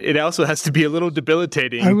 But it also has to be a little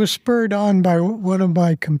debilitating. I was spurred on by one of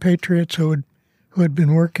my compatriots who had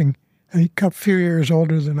been working, a few years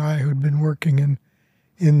older than I, who had been working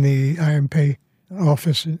in the IMP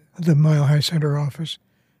office, the Mile High Center office,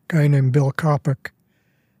 a guy named Bill Kopic.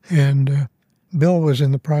 And Bill was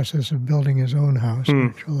in the process of building his own house,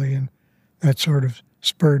 actually, and that sort of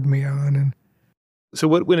spurred me on. And so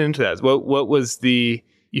what went into that? What was you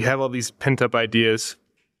have all these pent-up ideas.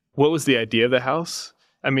 What was the idea of the house?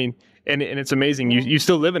 I mean, and it's amazing. You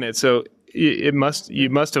still live in it, so you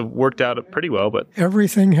must have worked out pretty well. But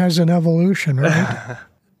everything has an evolution, right?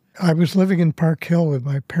 I was living in Park Hill with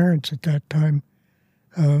my parents at that time.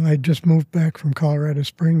 I just moved back from Colorado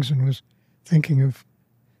Springs and was thinking of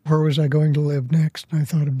where was I going to live next. And I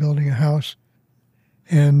thought of building a house.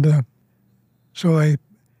 And so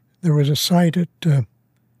there was a site at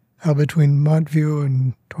between Montview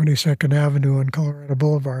and 22nd Avenue on Colorado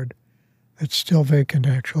Boulevard. It's still vacant,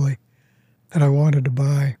 actually, that I wanted to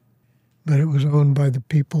buy. But it was owned by the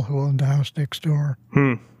people who owned the house next door.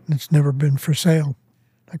 And it's never been for sale.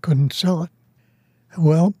 I couldn't sell it.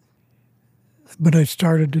 Well, But I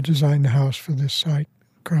started to design the house for this site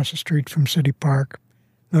across the street from City Park.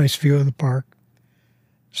 Nice view of the park.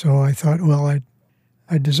 So I thought, well,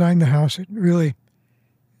 I designed the house. It really,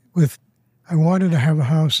 I wanted to have a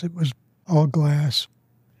house that was all glass.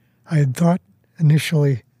 I had thought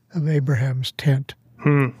initially of Abraham's tent,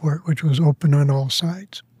 which was open on all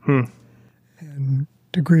sides and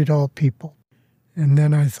to greet all people. And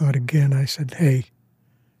then I thought again, I said, hey,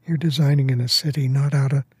 you're designing in a city, not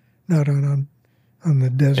on the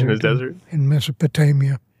desert. In the desert? In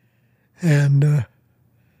Mesopotamia. And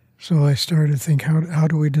so I started to think, how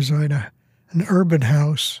do we design an urban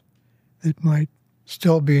house that might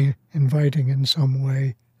still be inviting in some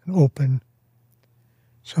way and open,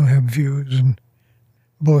 so have views and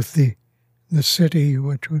both the city,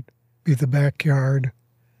 which would be the backyard,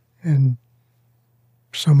 and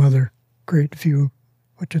some other great view,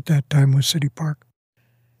 which at that time was City Park.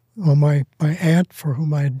 Well, my aunt, for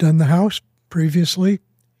whom I had done the house previously,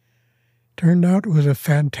 turned out was a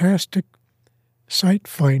fantastic site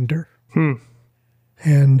finder.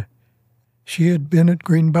 And she had been at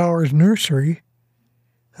Greenbauer's nursery.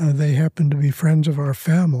 They happened to be friends of our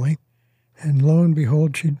family. And lo and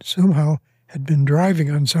behold, she somehow had been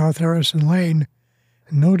driving on South Harrison Lane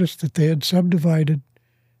and noticed that they had subdivided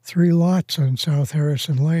 3 lots on South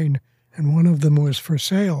Harrison Lane, and one of them was for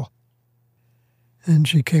sale. And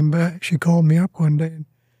she came back, she called me up one day and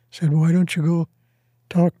said, why don't you go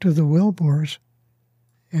talk to the Wilmores?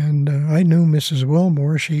 And I knew Mrs.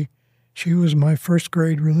 Wilmore. She was my first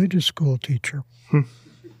grade religious school teacher.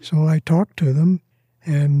 So I talked to them,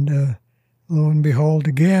 and lo and behold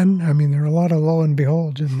again, I mean, there are a lot of lo and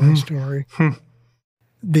beholds in my story.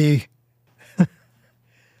 The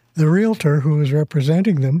realtor who was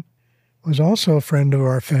representing them was also a friend of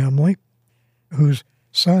our family, whose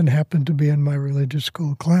son happened to be in my religious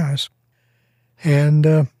school class. And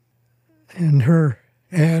her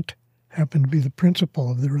aunt happened to be the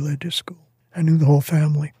principal of the religious school. I knew the whole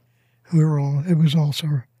family. It was all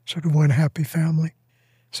sort of one happy family.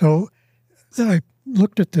 So I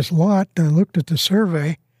looked at this lot, and I looked at the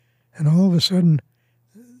survey, and all of a sudden,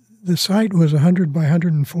 the site was 100 by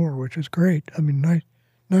 104, which is great. I mean,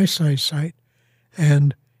 nice size site.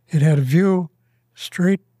 And it had a view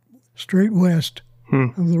straight west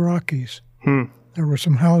of the Rockies. There were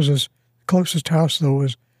some houses. The closest house, though,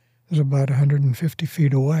 was about 150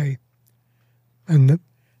 feet away. And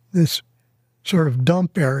this sort of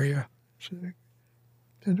dump area,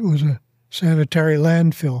 it was a sanitary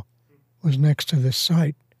landfill, was next to this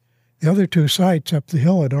site. The other 2 sites up the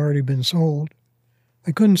hill had already been sold.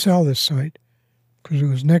 They couldn't sell this site because it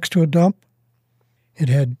was next to a dump. It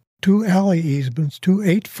had 2 alley easements, 2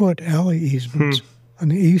 8-foot alley easements on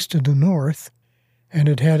the east and the north, and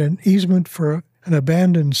it had an easement for an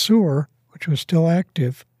abandoned sewer, which was still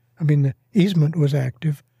active. I mean, the easement was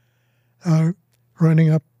active,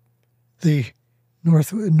 running up the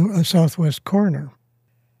southwest corner.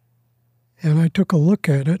 And I took a look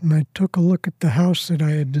at it, and I took a look at the house that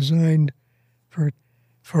I had designed for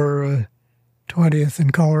 20th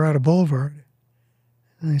and Colorado Boulevard.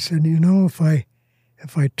 And I said,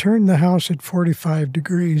 if I turn the house at 45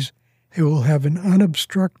 degrees, it will have an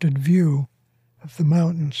unobstructed view of the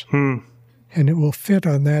mountains. And it will fit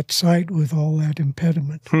on that site with all that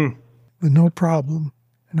impediment with no problem,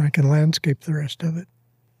 and I can landscape the rest of it.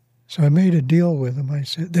 So I made a deal with them. I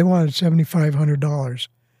said they wanted $7,500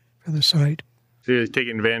 for the site. So they're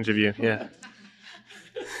taking advantage of you, yeah.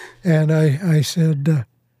 And I said,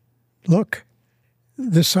 look,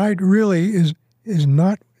 the site really is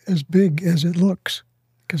not as big as it looks,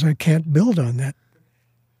 because I can't build on that.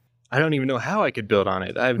 I don't even know how I could build on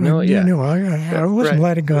it. I have no idea. I wasn't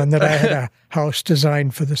letting on that I had a house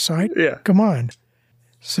designed for the site. Yeah. Come on.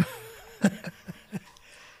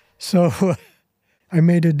 So I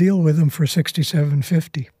made a deal with them for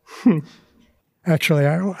 $6,750. Actually,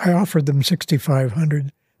 I offered them $6,500.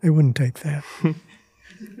 They wouldn't take that.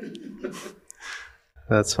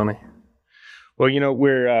 That's funny. Well,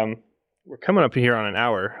 we're coming up here on an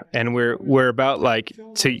hour, and we're about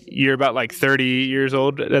you're about 30 years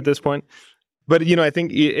old at this point. But I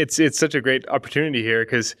think it's such a great opportunity here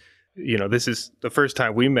because this is the first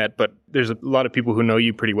time we met, but there's a lot of people who know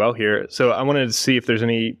you pretty well here. So I wanted to see if there's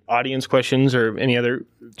any audience questions or any other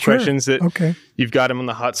questions that you've got them on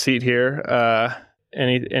the hot seat here.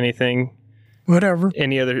 Anything, whatever.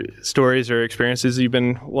 Any other stories or experiences you've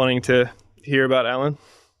been wanting to hear about, Alan?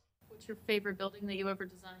 What's your favorite building that you ever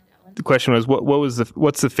designed, Alan? The question was,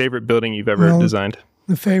 what's the favorite building you've ever designed?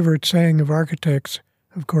 The favorite saying of architects,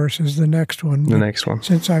 of course, is the next one. The next one.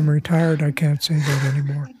 Since I'm retired, I can't say that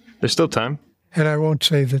anymore. There's still time. And I won't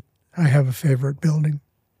say that I have a favorite building.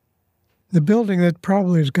 the building that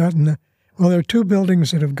probably has gotten well, there are two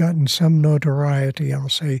buildings that have gotten some notoriety, I'll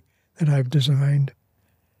say, that I've designed.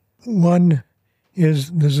 One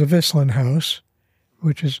is the Zavislin House,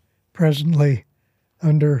 which is presently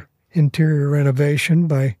under interior renovation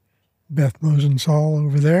by Beth Mosensall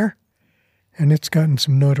over there, and it's gotten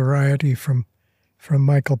some notoriety from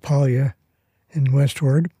Michael Polya in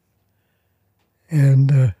Westward.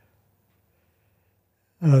 And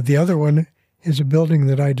the other one is a building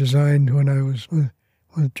that I designed when I was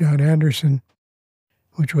with John Anderson,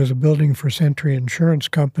 which was a building for Century Insurance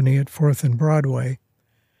Company at 4th and Broadway,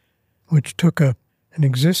 which took an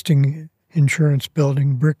existing insurance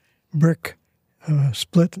building, brick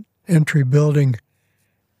split entry building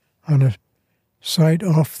on a site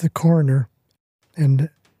off the corner, and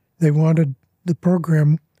they wanted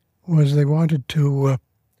to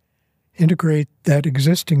integrate that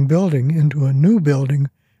existing building into a new building,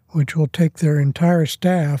 which will take their entire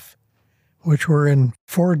staff, which were in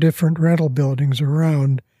 4 different rental buildings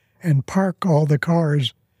around, and park all the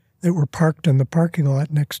cars that were parked in the parking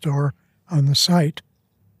lot next door on the site.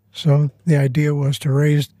 So the idea was to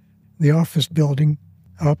raise the office building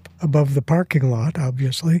up above the parking lot,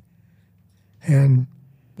 obviously, and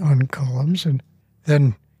on columns, and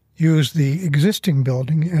then use the existing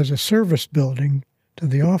building as a service building to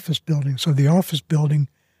the office building. So the office building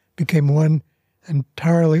became one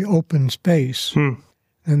entirely open space. And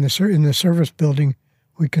in the service building,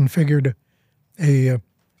 we configured a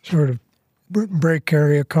sort of break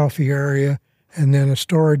area, coffee area, and then a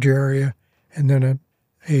storage area, and then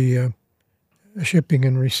a shipping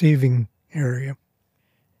and receiving area.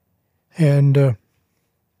 And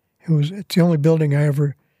it's the only building I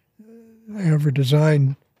ever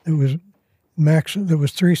designed that was that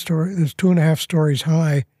was 3 stories. It was 2.5 stories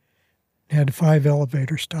high. It had 5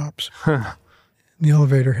 elevator stops. The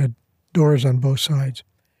elevator had doors on both sides.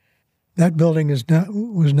 That building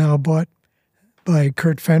was now bought by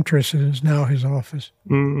Kurt Fentress, and is now his office.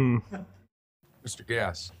 Mr.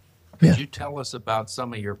 Gas, could you tell us about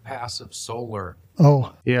some of your passive solar?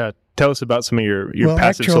 Oh, Yeah, tell us about some of your well,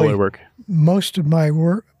 passive actually, solar work. most of my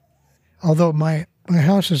work, although my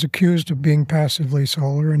house is accused of being passively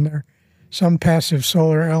solar, and there are some passive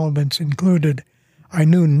solar elements included, I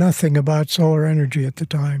knew nothing about solar energy at the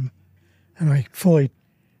time, and I fully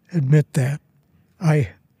admit that. I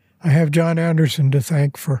have John Anderson to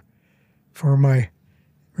thank for my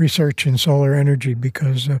research in solar energy,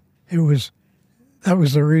 because that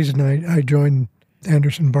was the reason I joined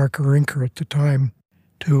Anderson Barker Rinker at the time.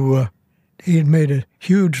 He had made a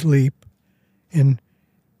huge leap in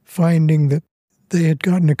finding that they had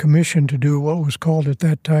gotten a commission to do what was called at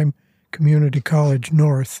that time Community College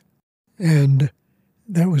North, and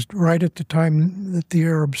that was right at the time that the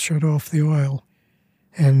Arabs shut off the oil,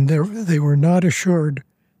 and they were not assured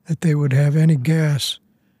that they would have any gas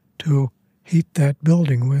to heat that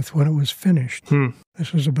building with when it was finished.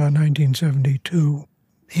 This was about 1972.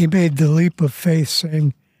 He made the leap of faith,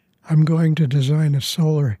 saying, I'm going to design a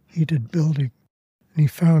solar-heated building. And he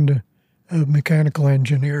found a mechanical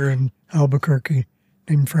engineer in Albuquerque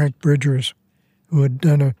named Frank Bridgers, who had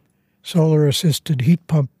done a solar-assisted heat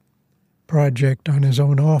pump project on his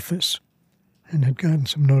own office and had gotten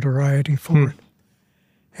some notoriety for it.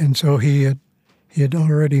 And so he had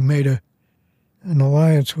already made an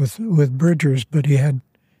alliance with Bridgers, but he had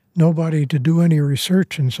nobody to do any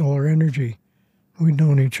research in solar energy. We'd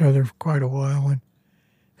known each other for quite a while,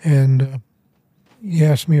 and he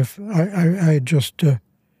asked me if I had just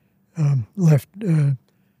left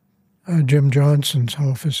Jim Johnson's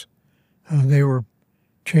office. They were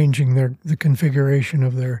changing the configuration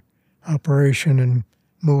of their operation and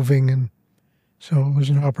moving, and so it was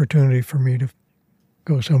an opportunity for me to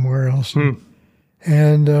go somewhere else.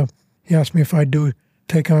 And he asked me if I'd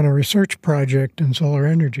take on a research project in solar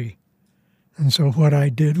energy. And so what I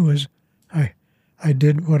did was I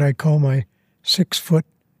did what I call my 6-foot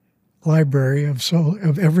library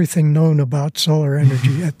of everything known about solar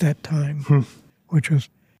energy at that time, which was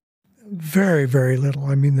very, very little.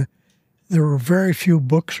 I mean, there were very few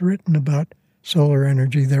books written about solar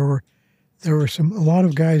energy. There were a lot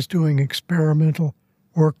of guys doing experimental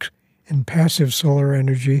work in passive solar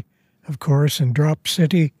energy, of course, and Drop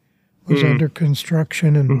City was under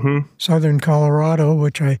construction in southern Colorado,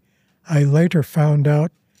 which I later found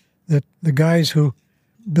out that the guys who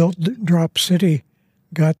built Drop City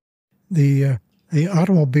got the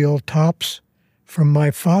automobile tops from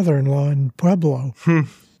my father-in-law in Pueblo.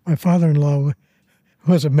 My father-in-law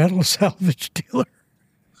was a metal salvage dealer.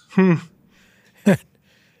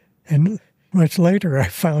 And much later I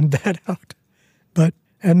found that out.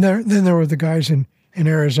 Then there were the guys in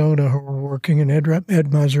Arizona who were working, and Ed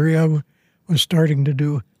Mazria was starting to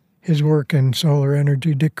do his work in solar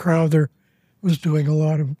energy. Dick Crowther was doing a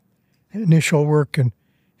lot of initial work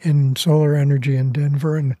in solar energy in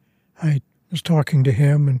Denver, and I was talking to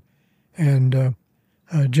him, and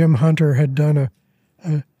Jim Hunter had done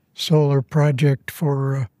a solar project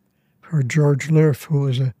for George Lurf, who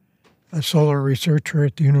was a solar researcher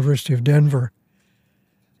at the University of Denver.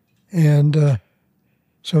 And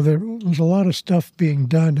so there was a lot of stuff being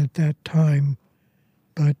done at that time,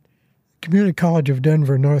 but Community College of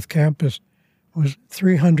Denver North Campus was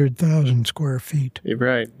 300,000 square feet.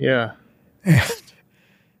 Right, yeah.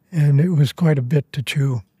 And it was quite a bit to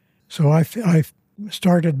chew. So I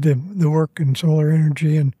started the work in solar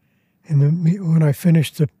energy, and when I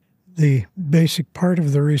finished the basic part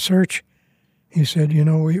of the research, he said,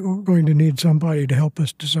 we're going to need somebody to help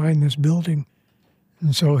us design this building.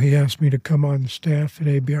 And so he asked me to come on staff at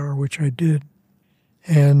ABR, which I did.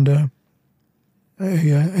 And I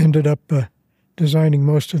ended up designing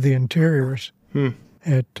most of the interiors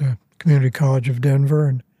at Community College of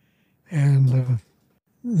Denver. And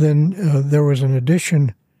then there was an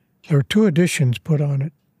addition. There were two additions put on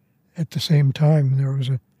it at the same time. There was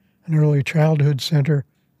an early childhood center,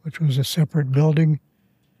 which was a separate building,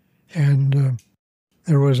 and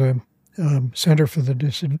there was a center for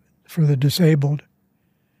the disabled.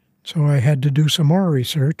 So I had to do some more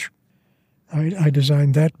research. I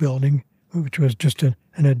designed that building, which was just an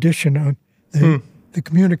addition on the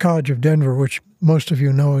Community College of Denver, which most of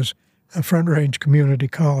you know is a Front Range Community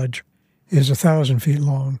College, is 1,000 feet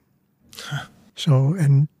long. So,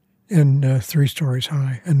 and 3 stories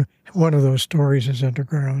high. And one of those stories is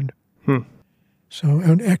underground. So,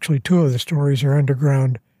 and actually 2 of the stories are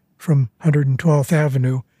underground from 112th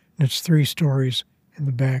Avenue, and it's 3 stories in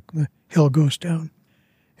the back. The hill goes down.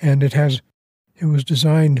 And it was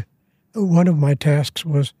designed, one of my tasks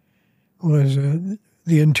was the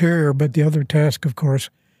interior, but the other task, of course,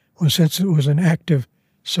 was, since it was an active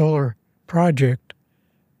solar project,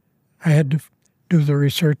 I had to do the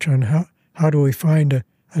research on how do we find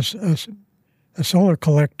a solar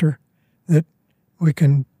collector that we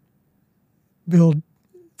can build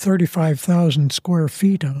 35,000 square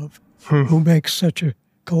feet of. Who makes such a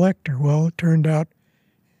collector? Well, it turned out,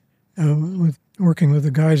 with working with the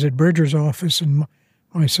guys at Bridger's office and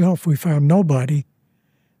myself, we found nobody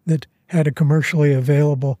that had a commercially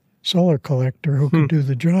available solar collector who could do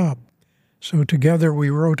the job. So together we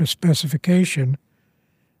wrote a specification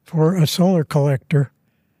for a solar collector.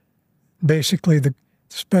 Basically, the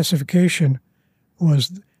specification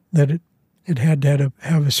was that it had to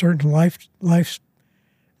have a certain life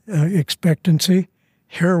expectancy.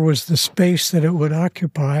 Here was the space that it would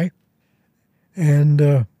occupy,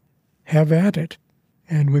 and have at it.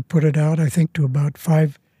 And we put it out, I think, to about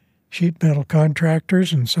 5 sheet metal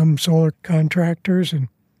contractors and some solar contractors, and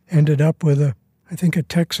ended up with a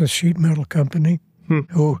Texas sheet metal company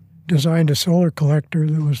who designed a solar collector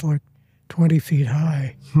that was like 20 feet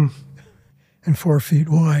high and 4 feet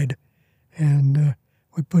wide. And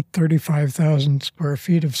we put 35,000 square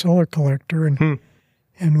feet of solar collector,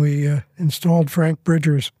 and we installed Frank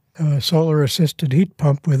Bridger's solar-assisted heat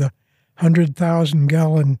pump with a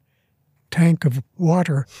 100,000-gallon tank of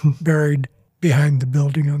water buried behind the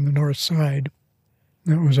building on the north side.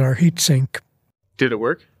 That was our heat sink. Did it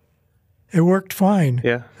work? It worked fine.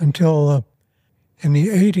 Yeah. Until in the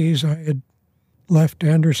 80s, I had left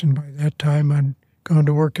Anderson by that time. I'd gone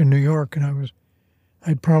to work in New York, and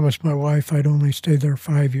I'd promised my wife I'd only stay there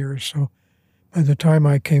 5 years. So by the time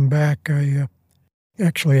I came back, I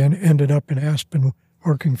actually ended up in Aspen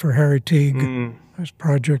working for Harry Teague. I was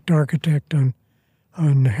project architect on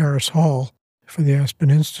Harris Hall for the Aspen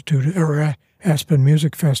Institute, or Aspen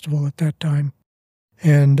Music Festival at that time.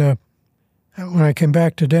 And when I came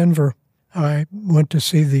back to Denver, I went to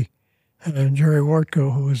see the Jerry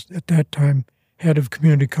Wartko, who was at that time head of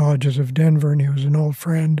Community Colleges of Denver, and he was an old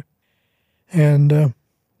friend. And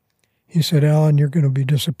he said, "Alan, you're going to be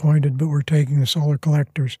disappointed, but we're taking the solar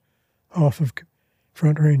collectors off of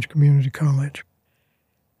Front Range Community College."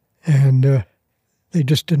 And they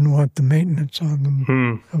just didn't want the maintenance on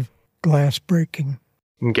them of glass breaking.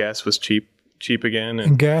 And gas was cheap again.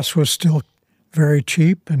 And gas was still very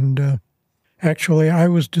cheap. And actually, I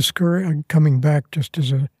was discouraged, coming back just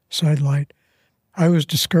as a sidelight, I was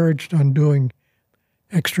discouraged on doing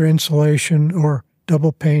extra insulation or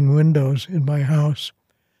double pane windows in my house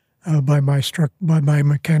by my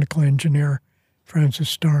mechanical engineer, Francis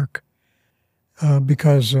Stark,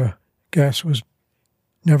 because gas was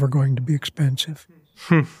never going to be expensive.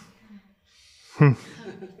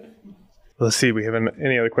 Let's see, we have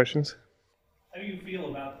any other questions? How do you feel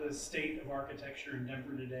about the state of architecture in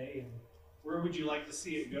Denver today, and Where would you like to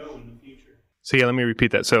see it go in the future? So yeah, let me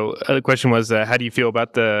repeat that. So the question was, how do you feel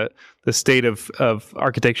about the state of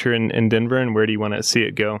architecture in Denver, and where do you want to see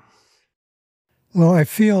it go? Well, I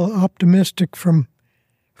feel optimistic from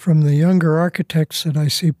the younger architects that I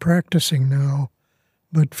see practicing now,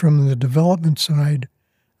 but from the development side,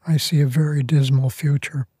 I see a very dismal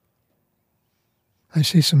future. I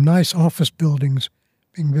see some nice office buildings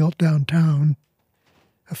being built downtown,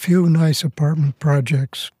 a few nice apartment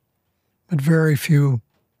projects, but very few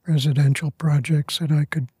residential projects that I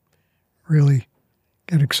could really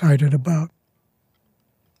get excited about.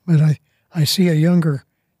 But I see a younger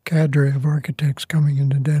cadre of architects coming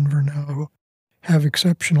into Denver now who have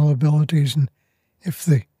exceptional abilities, and if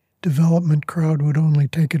the development crowd would only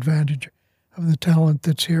take advantage of the talent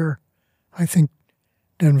that's here, I think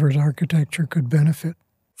Denver's architecture could benefit.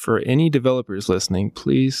 For any developers listening,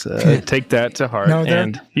 please take that to heart. No,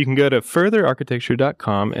 and you can go to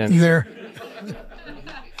furtherarchitecture.com and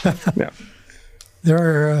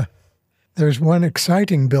there's one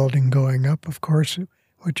exciting building going up, of course,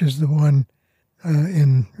 which is the one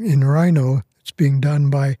in Rhino. It's being done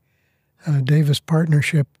by Davis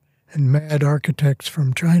Partnership and Mad Architects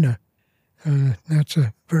from China. That's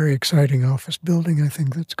a very exciting office building, I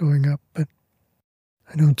think, that's going up, but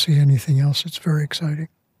I don't see anything else that's very exciting.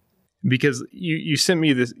 Because you sent me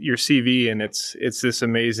your CV, and it's this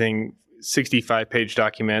amazing 65-page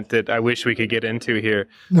document that I wish we could get into here.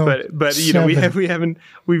 No, but you know,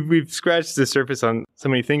 we've scratched the surface on so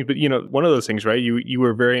many things. But you know, one of those things, right? You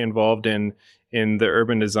were very involved in the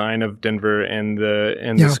urban design of Denver and the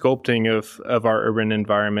sculpting of our urban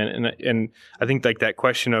environment. And I think like that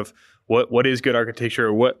question of what is good architecture,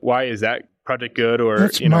 or why is that project good, or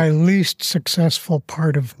that's my least successful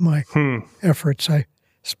part of my efforts. I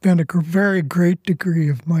spent a very great degree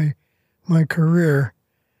of my career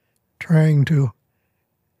trying to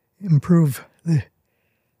improve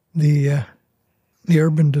the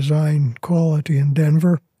urban design quality in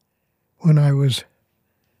Denver. When I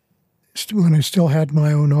still had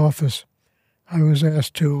my own office, I was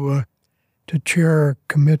asked to chair a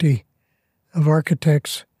committee of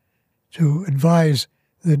architects to advise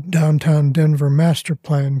the Downtown Denver Master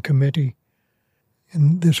Plan Committee,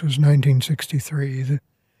 and this was 1963.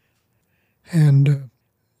 And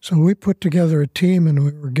so we put together a team, and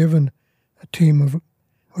we were given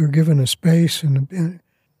a space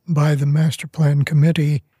by the Master Plan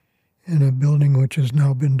Committee in a building which has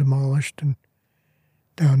now been demolished in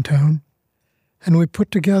downtown. And we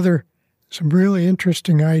put together some really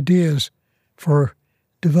interesting ideas for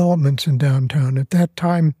developments in downtown. At that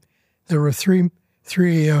time, there were three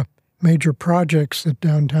major projects that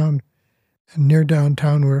downtown and near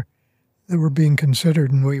downtown that were being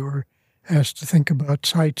considered, and we were asked to think about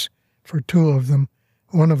sites for two of them.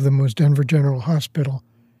 One of them was Denver General Hospital,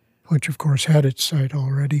 which of course had its site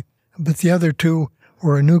already. But the other two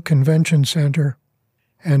were a new convention center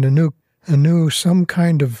and a new some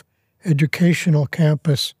kind of educational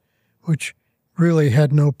campus, which really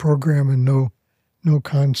had no program and no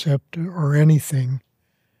concept or anything.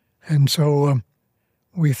 And so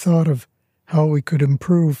we thought of how we could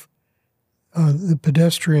improve the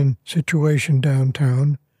pedestrian situation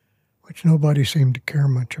downtown, which nobody seemed to care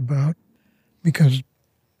much about, because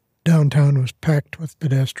downtown was packed with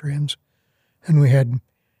pedestrians. And we had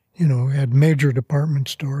major department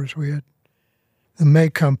stores. We had the May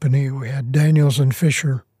Company, we had Daniels and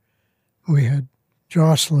Fisher, we had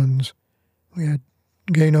Jocelyn's, we had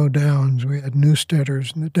Gano Downs, we had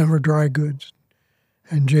Newstetter's and the Denver Dry Goods,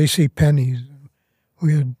 and J.C. Penney's.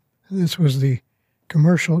 This was the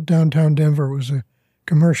downtown Denver was a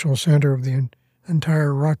commercial center of the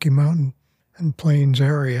entire Rocky Mountain and Plains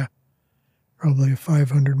area, probably a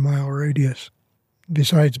 500-mile radius,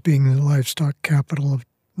 besides being the livestock capital of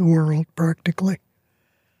the world, practically,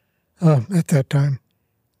 at that time.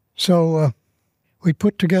 So we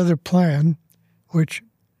put together a plan which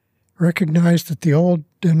recognized that the old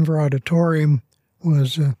Denver Auditorium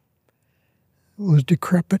was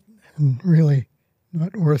decrepit and really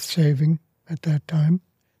not worth saving at that time.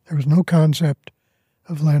 There was no concept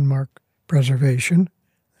of landmark preservation.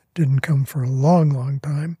 It didn't come for a long, long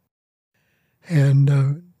time.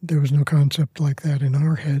 And there was no concept like that in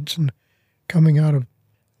our heads. And coming out of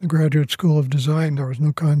the Graduate School of Design, there was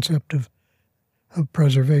no concept of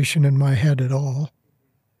preservation in my head at all.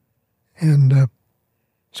 And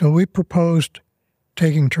so we proposed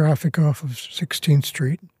taking traffic off of 16th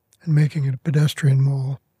Street and making it a pedestrian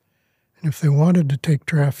mall. And if they wanted to take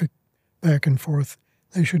traffic back and forth,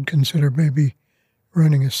 they should consider maybe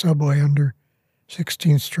running a subway under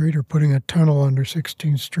 16th Street or putting a tunnel under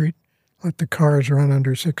 16th Street, let the cars run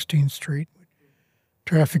under 16th Street.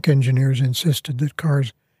 traffic engineers insisted that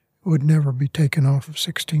cars would never be taken off of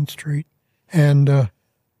 16th Street. And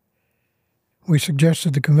we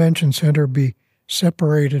suggested the convention center be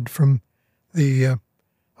separated from the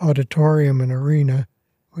auditorium and arena,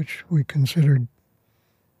 which we considered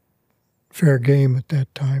fair game at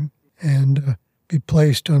that time, and be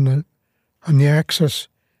placed on the axis,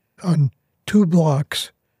 on 2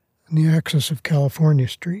 blocks on the axis of California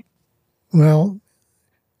Street. Well,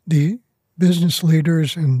 the business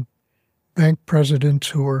leaders and bank presidents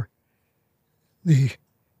who were the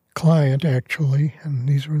client, actually, and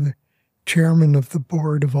these were the chairman of the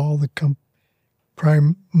board of all the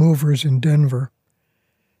prime movers in Denver,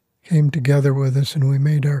 came together with us, and we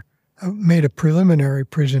made a preliminary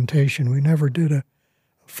presentation. We never did a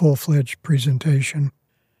full-fledged presentation.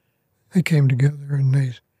 They came together and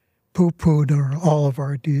they poo-pooed all of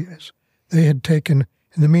our ideas. In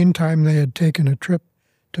the meantime, they had taken a trip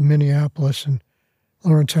to Minneapolis, and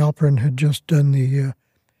Lawrence Halpern had just done the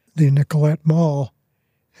Nicollet Mall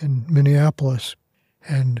in Minneapolis.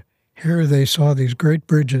 And here they saw these great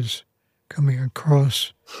bridges coming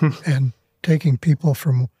across and taking people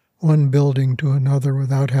from one building to another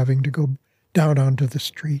without having to go down onto the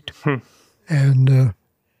street. And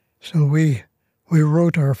so we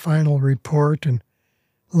wrote our final report, and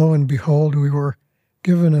lo and behold, we were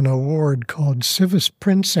given an award called Civis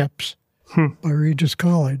Princeps by Regis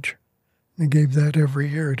College. They gave that every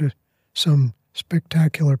year to some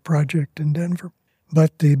spectacular project in Denver.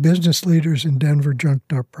 But the business leaders in Denver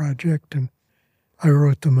junked our project, and I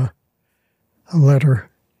wrote them a letter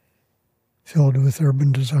filled with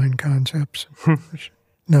urban design concepts, which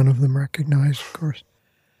none of them recognized, of course,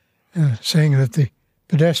 saying that the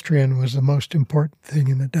pedestrian was the most important thing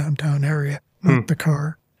in the downtown area, not the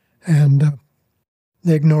car. And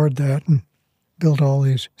they ignored that and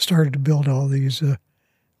started to build all these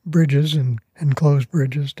bridges and enclosed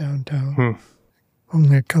bridges downtown,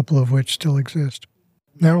 only a couple of which still exist.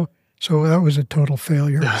 Now, so that was a total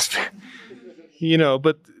failure.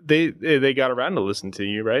 But they got around to listen to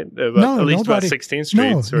you, right? At least about 16th Street.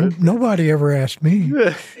 No, sort of. Nobody ever asked me.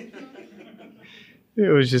 It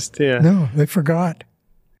was just, No, they forgot.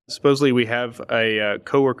 Supposedly we have a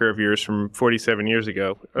coworker of yours from 47 years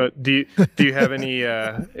ago. Do you have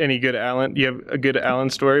any good Alan? Do you have a good Alan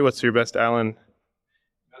story? What's your best Alan?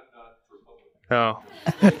 Oh,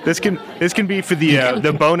 this can be for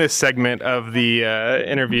the bonus segment of the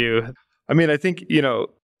interview. I mean, I think,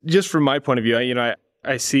 just from my point of view,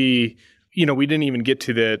 I see, we didn't even get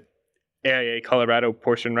to the AIA Colorado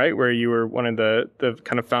portion, right, where you were one of the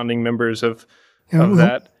kind of founding members of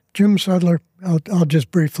that. Jim Sudler, I'll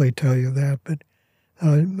just briefly tell you that, but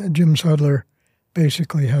Jim Sudler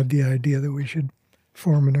basically had the idea that we should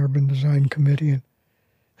form an urban design committee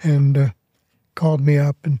and called me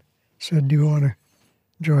up and said, "Do you want to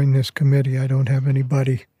join this committee? I don't have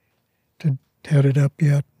anybody to head it up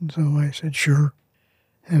yet." And so I said, "Sure."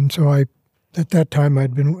 And so at that time I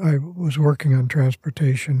was working on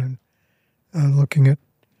transportation and looking at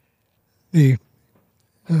the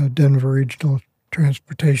Denver Regional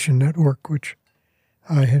Transportation Network, which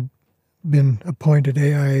I had been appointed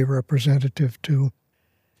AIA representative to,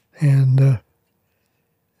 and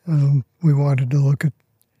we wanted to look at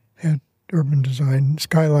urban design,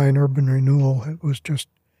 Skyline Urban Renewal. It was just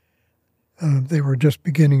they were just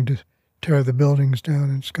beginning to tear the buildings down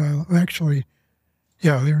in Skyline. Actually,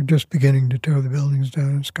 they were just beginning to tear the buildings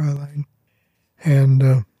down in Skyline,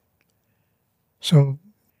 and so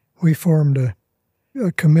we formed a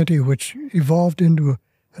committee which evolved into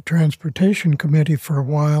a transportation committee for a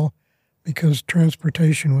while, because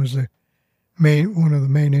transportation was one of the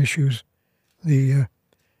main issues. There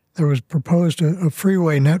was proposed a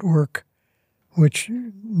freeway network which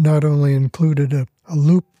not only included a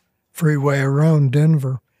loop freeway around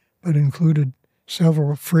Denver, but included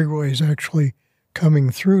several freeways actually coming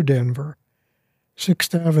through Denver.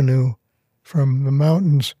 6th Avenue from the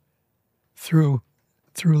mountains through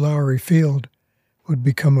Lowry Field would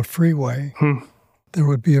become a freeway. There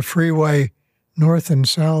would be a freeway north and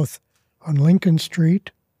south on Lincoln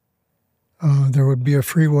Street. There would be a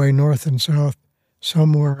freeway north and south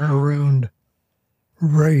somewhere around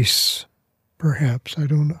Race, perhaps. I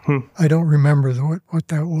don't know. I don't remember what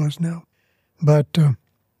that was now. But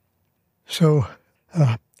so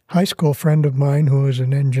a high school friend of mine who was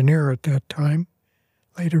an engineer at that time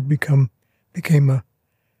later became a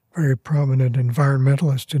very prominent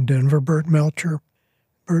environmentalist in Denver, Bert Melcher.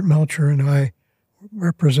 Bert Melcher and I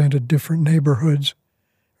represented different neighborhoods,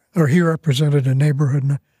 or he represented a neighborhood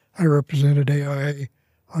and I represented AIA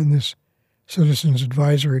on this Citizens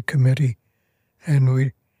Advisory Committee, and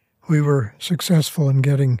we were successful in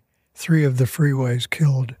getting 3 of the freeways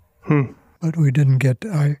killed. But we didn't get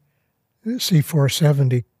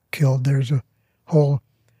C-470 killed. There's a whole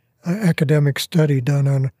academic study done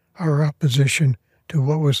on our opposition to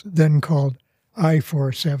what was then called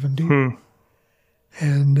I-470.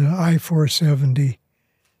 And I-470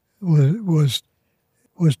 was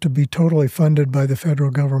to be totally funded by the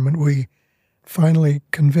federal government. We finally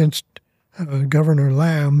convinced Governor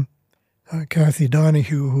Lamb, Kathy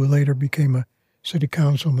Donahue, who later became a city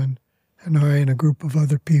councilman, and I and a group of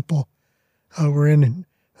other people were in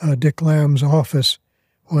Dick Lamb's office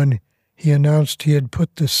when he announced he had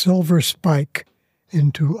put the silver spike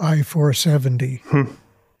into I-470.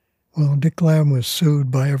 Well, Dick Lamb was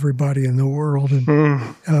sued by everybody in the world,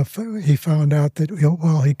 and he found out that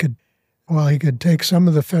while he could take some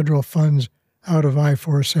of the federal funds out of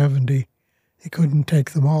I-470, he couldn't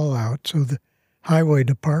take them all out. So the Highway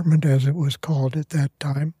Department, as it was called at that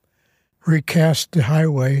time, recast the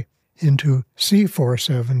highway into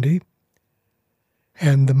C-470,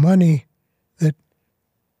 and the money that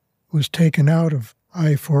was taken out of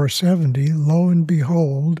I-470, lo and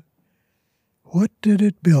behold, what did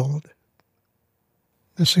it build?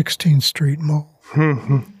 The 16th Street Mall,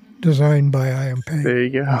 designed by I.M. Pei. There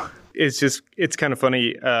you go. It's kind of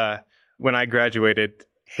funny. When I graduated,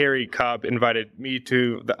 Harry Cobb invited me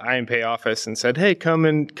to the I.M. Pei office and said, "Hey, come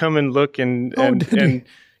and look and come and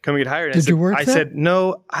get hired." Did you work there? I said,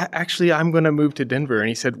 "No, I'm going to move to Denver." And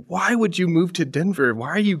he said, "Why would you move to Denver? Why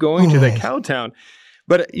are you going to the cow town?"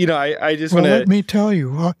 But I just want to. Let me tell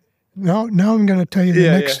you. Now I'm going to tell you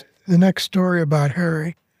the next story about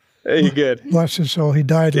Harry. Hey, good. Bless his soul. He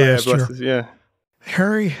died last year.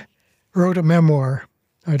 Harry wrote a memoir.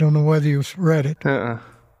 I don't know whether you've read it.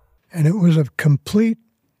 And it was a complete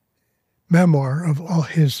memoir of all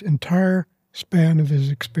his entire span of his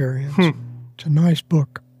experience. It's a nice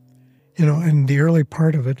book. And the early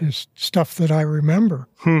part of it is stuff that I remember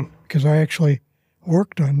because I actually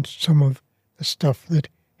worked on some of the stuff that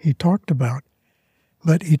he talked about.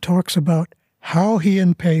 But he talks about how he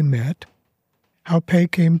and Pei met, how Pei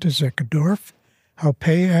came to Zeckendorf, how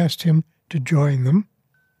Pei asked him to join them.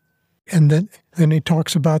 And then he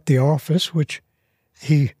talks about the office, which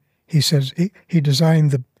he says he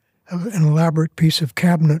designed an elaborate piece of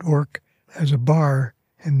cabinet work as a bar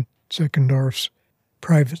in Zeckendorf's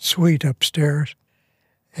private suite upstairs.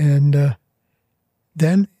 And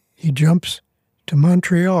then he jumps to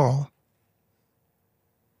Montreal.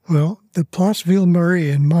 Well, the Place Ville-Marie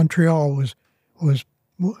in Montreal was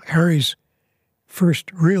Harry's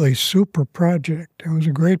first really super project. It was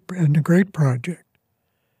a great project.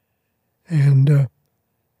 And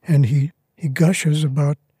he gushes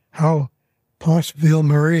about how Place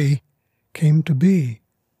Ville-Marie came to be.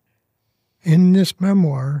 In this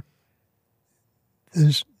memoir,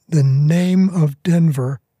 the name of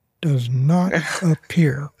Denver does not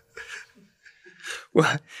appear.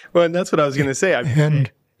 Well, and that's what I was going to say.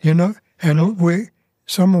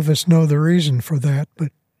 Some of us know the reason for that,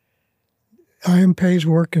 but I.M. Pei's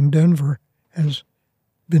work in Denver has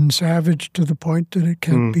been savaged to the point that it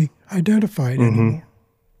can't be identified anymore.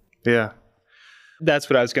 Yeah. That's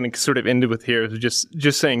what I was going to sort of end with here, is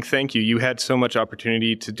just saying thank you. You had so much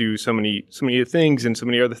opportunity to do so many things and so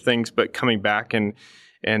many other things, but coming back and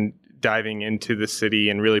diving into the city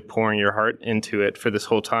and really pouring your heart into it for this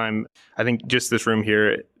whole time. I think just this room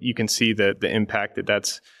here, you can see the impact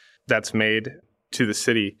that's made to the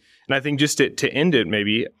city. And I think just to end it,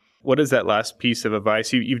 maybe, what is that last piece of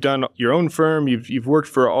advice? You've done your own firm. You've worked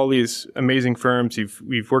for all these amazing firms.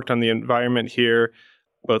 We've worked on the environment here,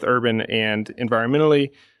 both urban and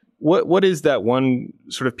environmentally. What is that one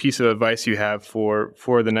sort of piece of advice you have for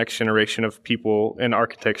the next generation of people and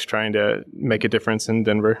architects trying to make a difference in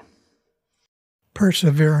Denver?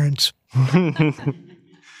 Perseverance.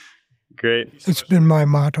 Great. It's been my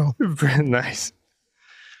motto. Nice.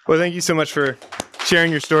 Well, thank you so much for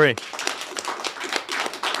sharing your story.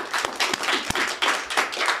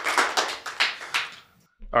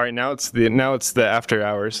 All right, now it's the after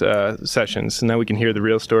hours sessions, so now we can hear the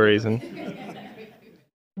real stories. And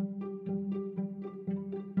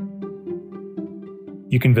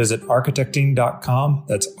you can visit architecting.com.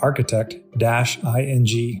 That's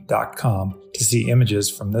architect-ing.com to see images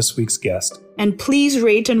from this week's guest. And please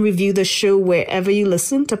rate and review the show wherever you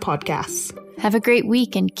listen to podcasts. Have a great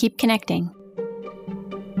week and keep connecting.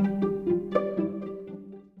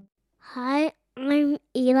 Hi, I'm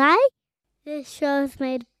Eli. This show is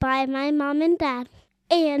made by my mom and dad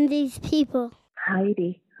and these people.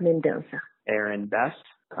 Heidi Mendoza. Aaron Best.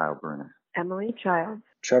 Kyle Bruner. Emily Childs.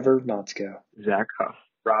 Trevor Notsko. Zach Huff.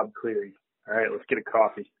 Rob Cleary. All right, let's get a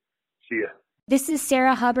coffee. See ya. This is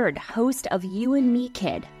Sarah Hubbard, host of You and Me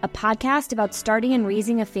Kid, a podcast about starting and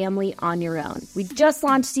raising a family on your own. We just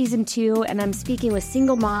launched season 2, and I'm speaking with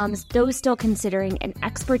single moms, those still considering, and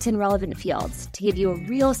experts in relevant fields to give you a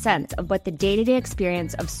real sense of what the day-to-day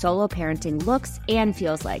experience of solo parenting looks and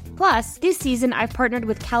feels like. Plus, this season, I've partnered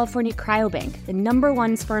with California Cryobank, the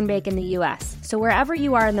 #1 sperm bank in the U.S. So wherever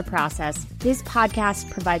you are in the process, this podcast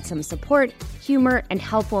provides some support, humor, and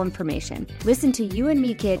helpful information. Listen to You and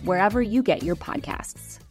Me Kid wherever you get your podcasts.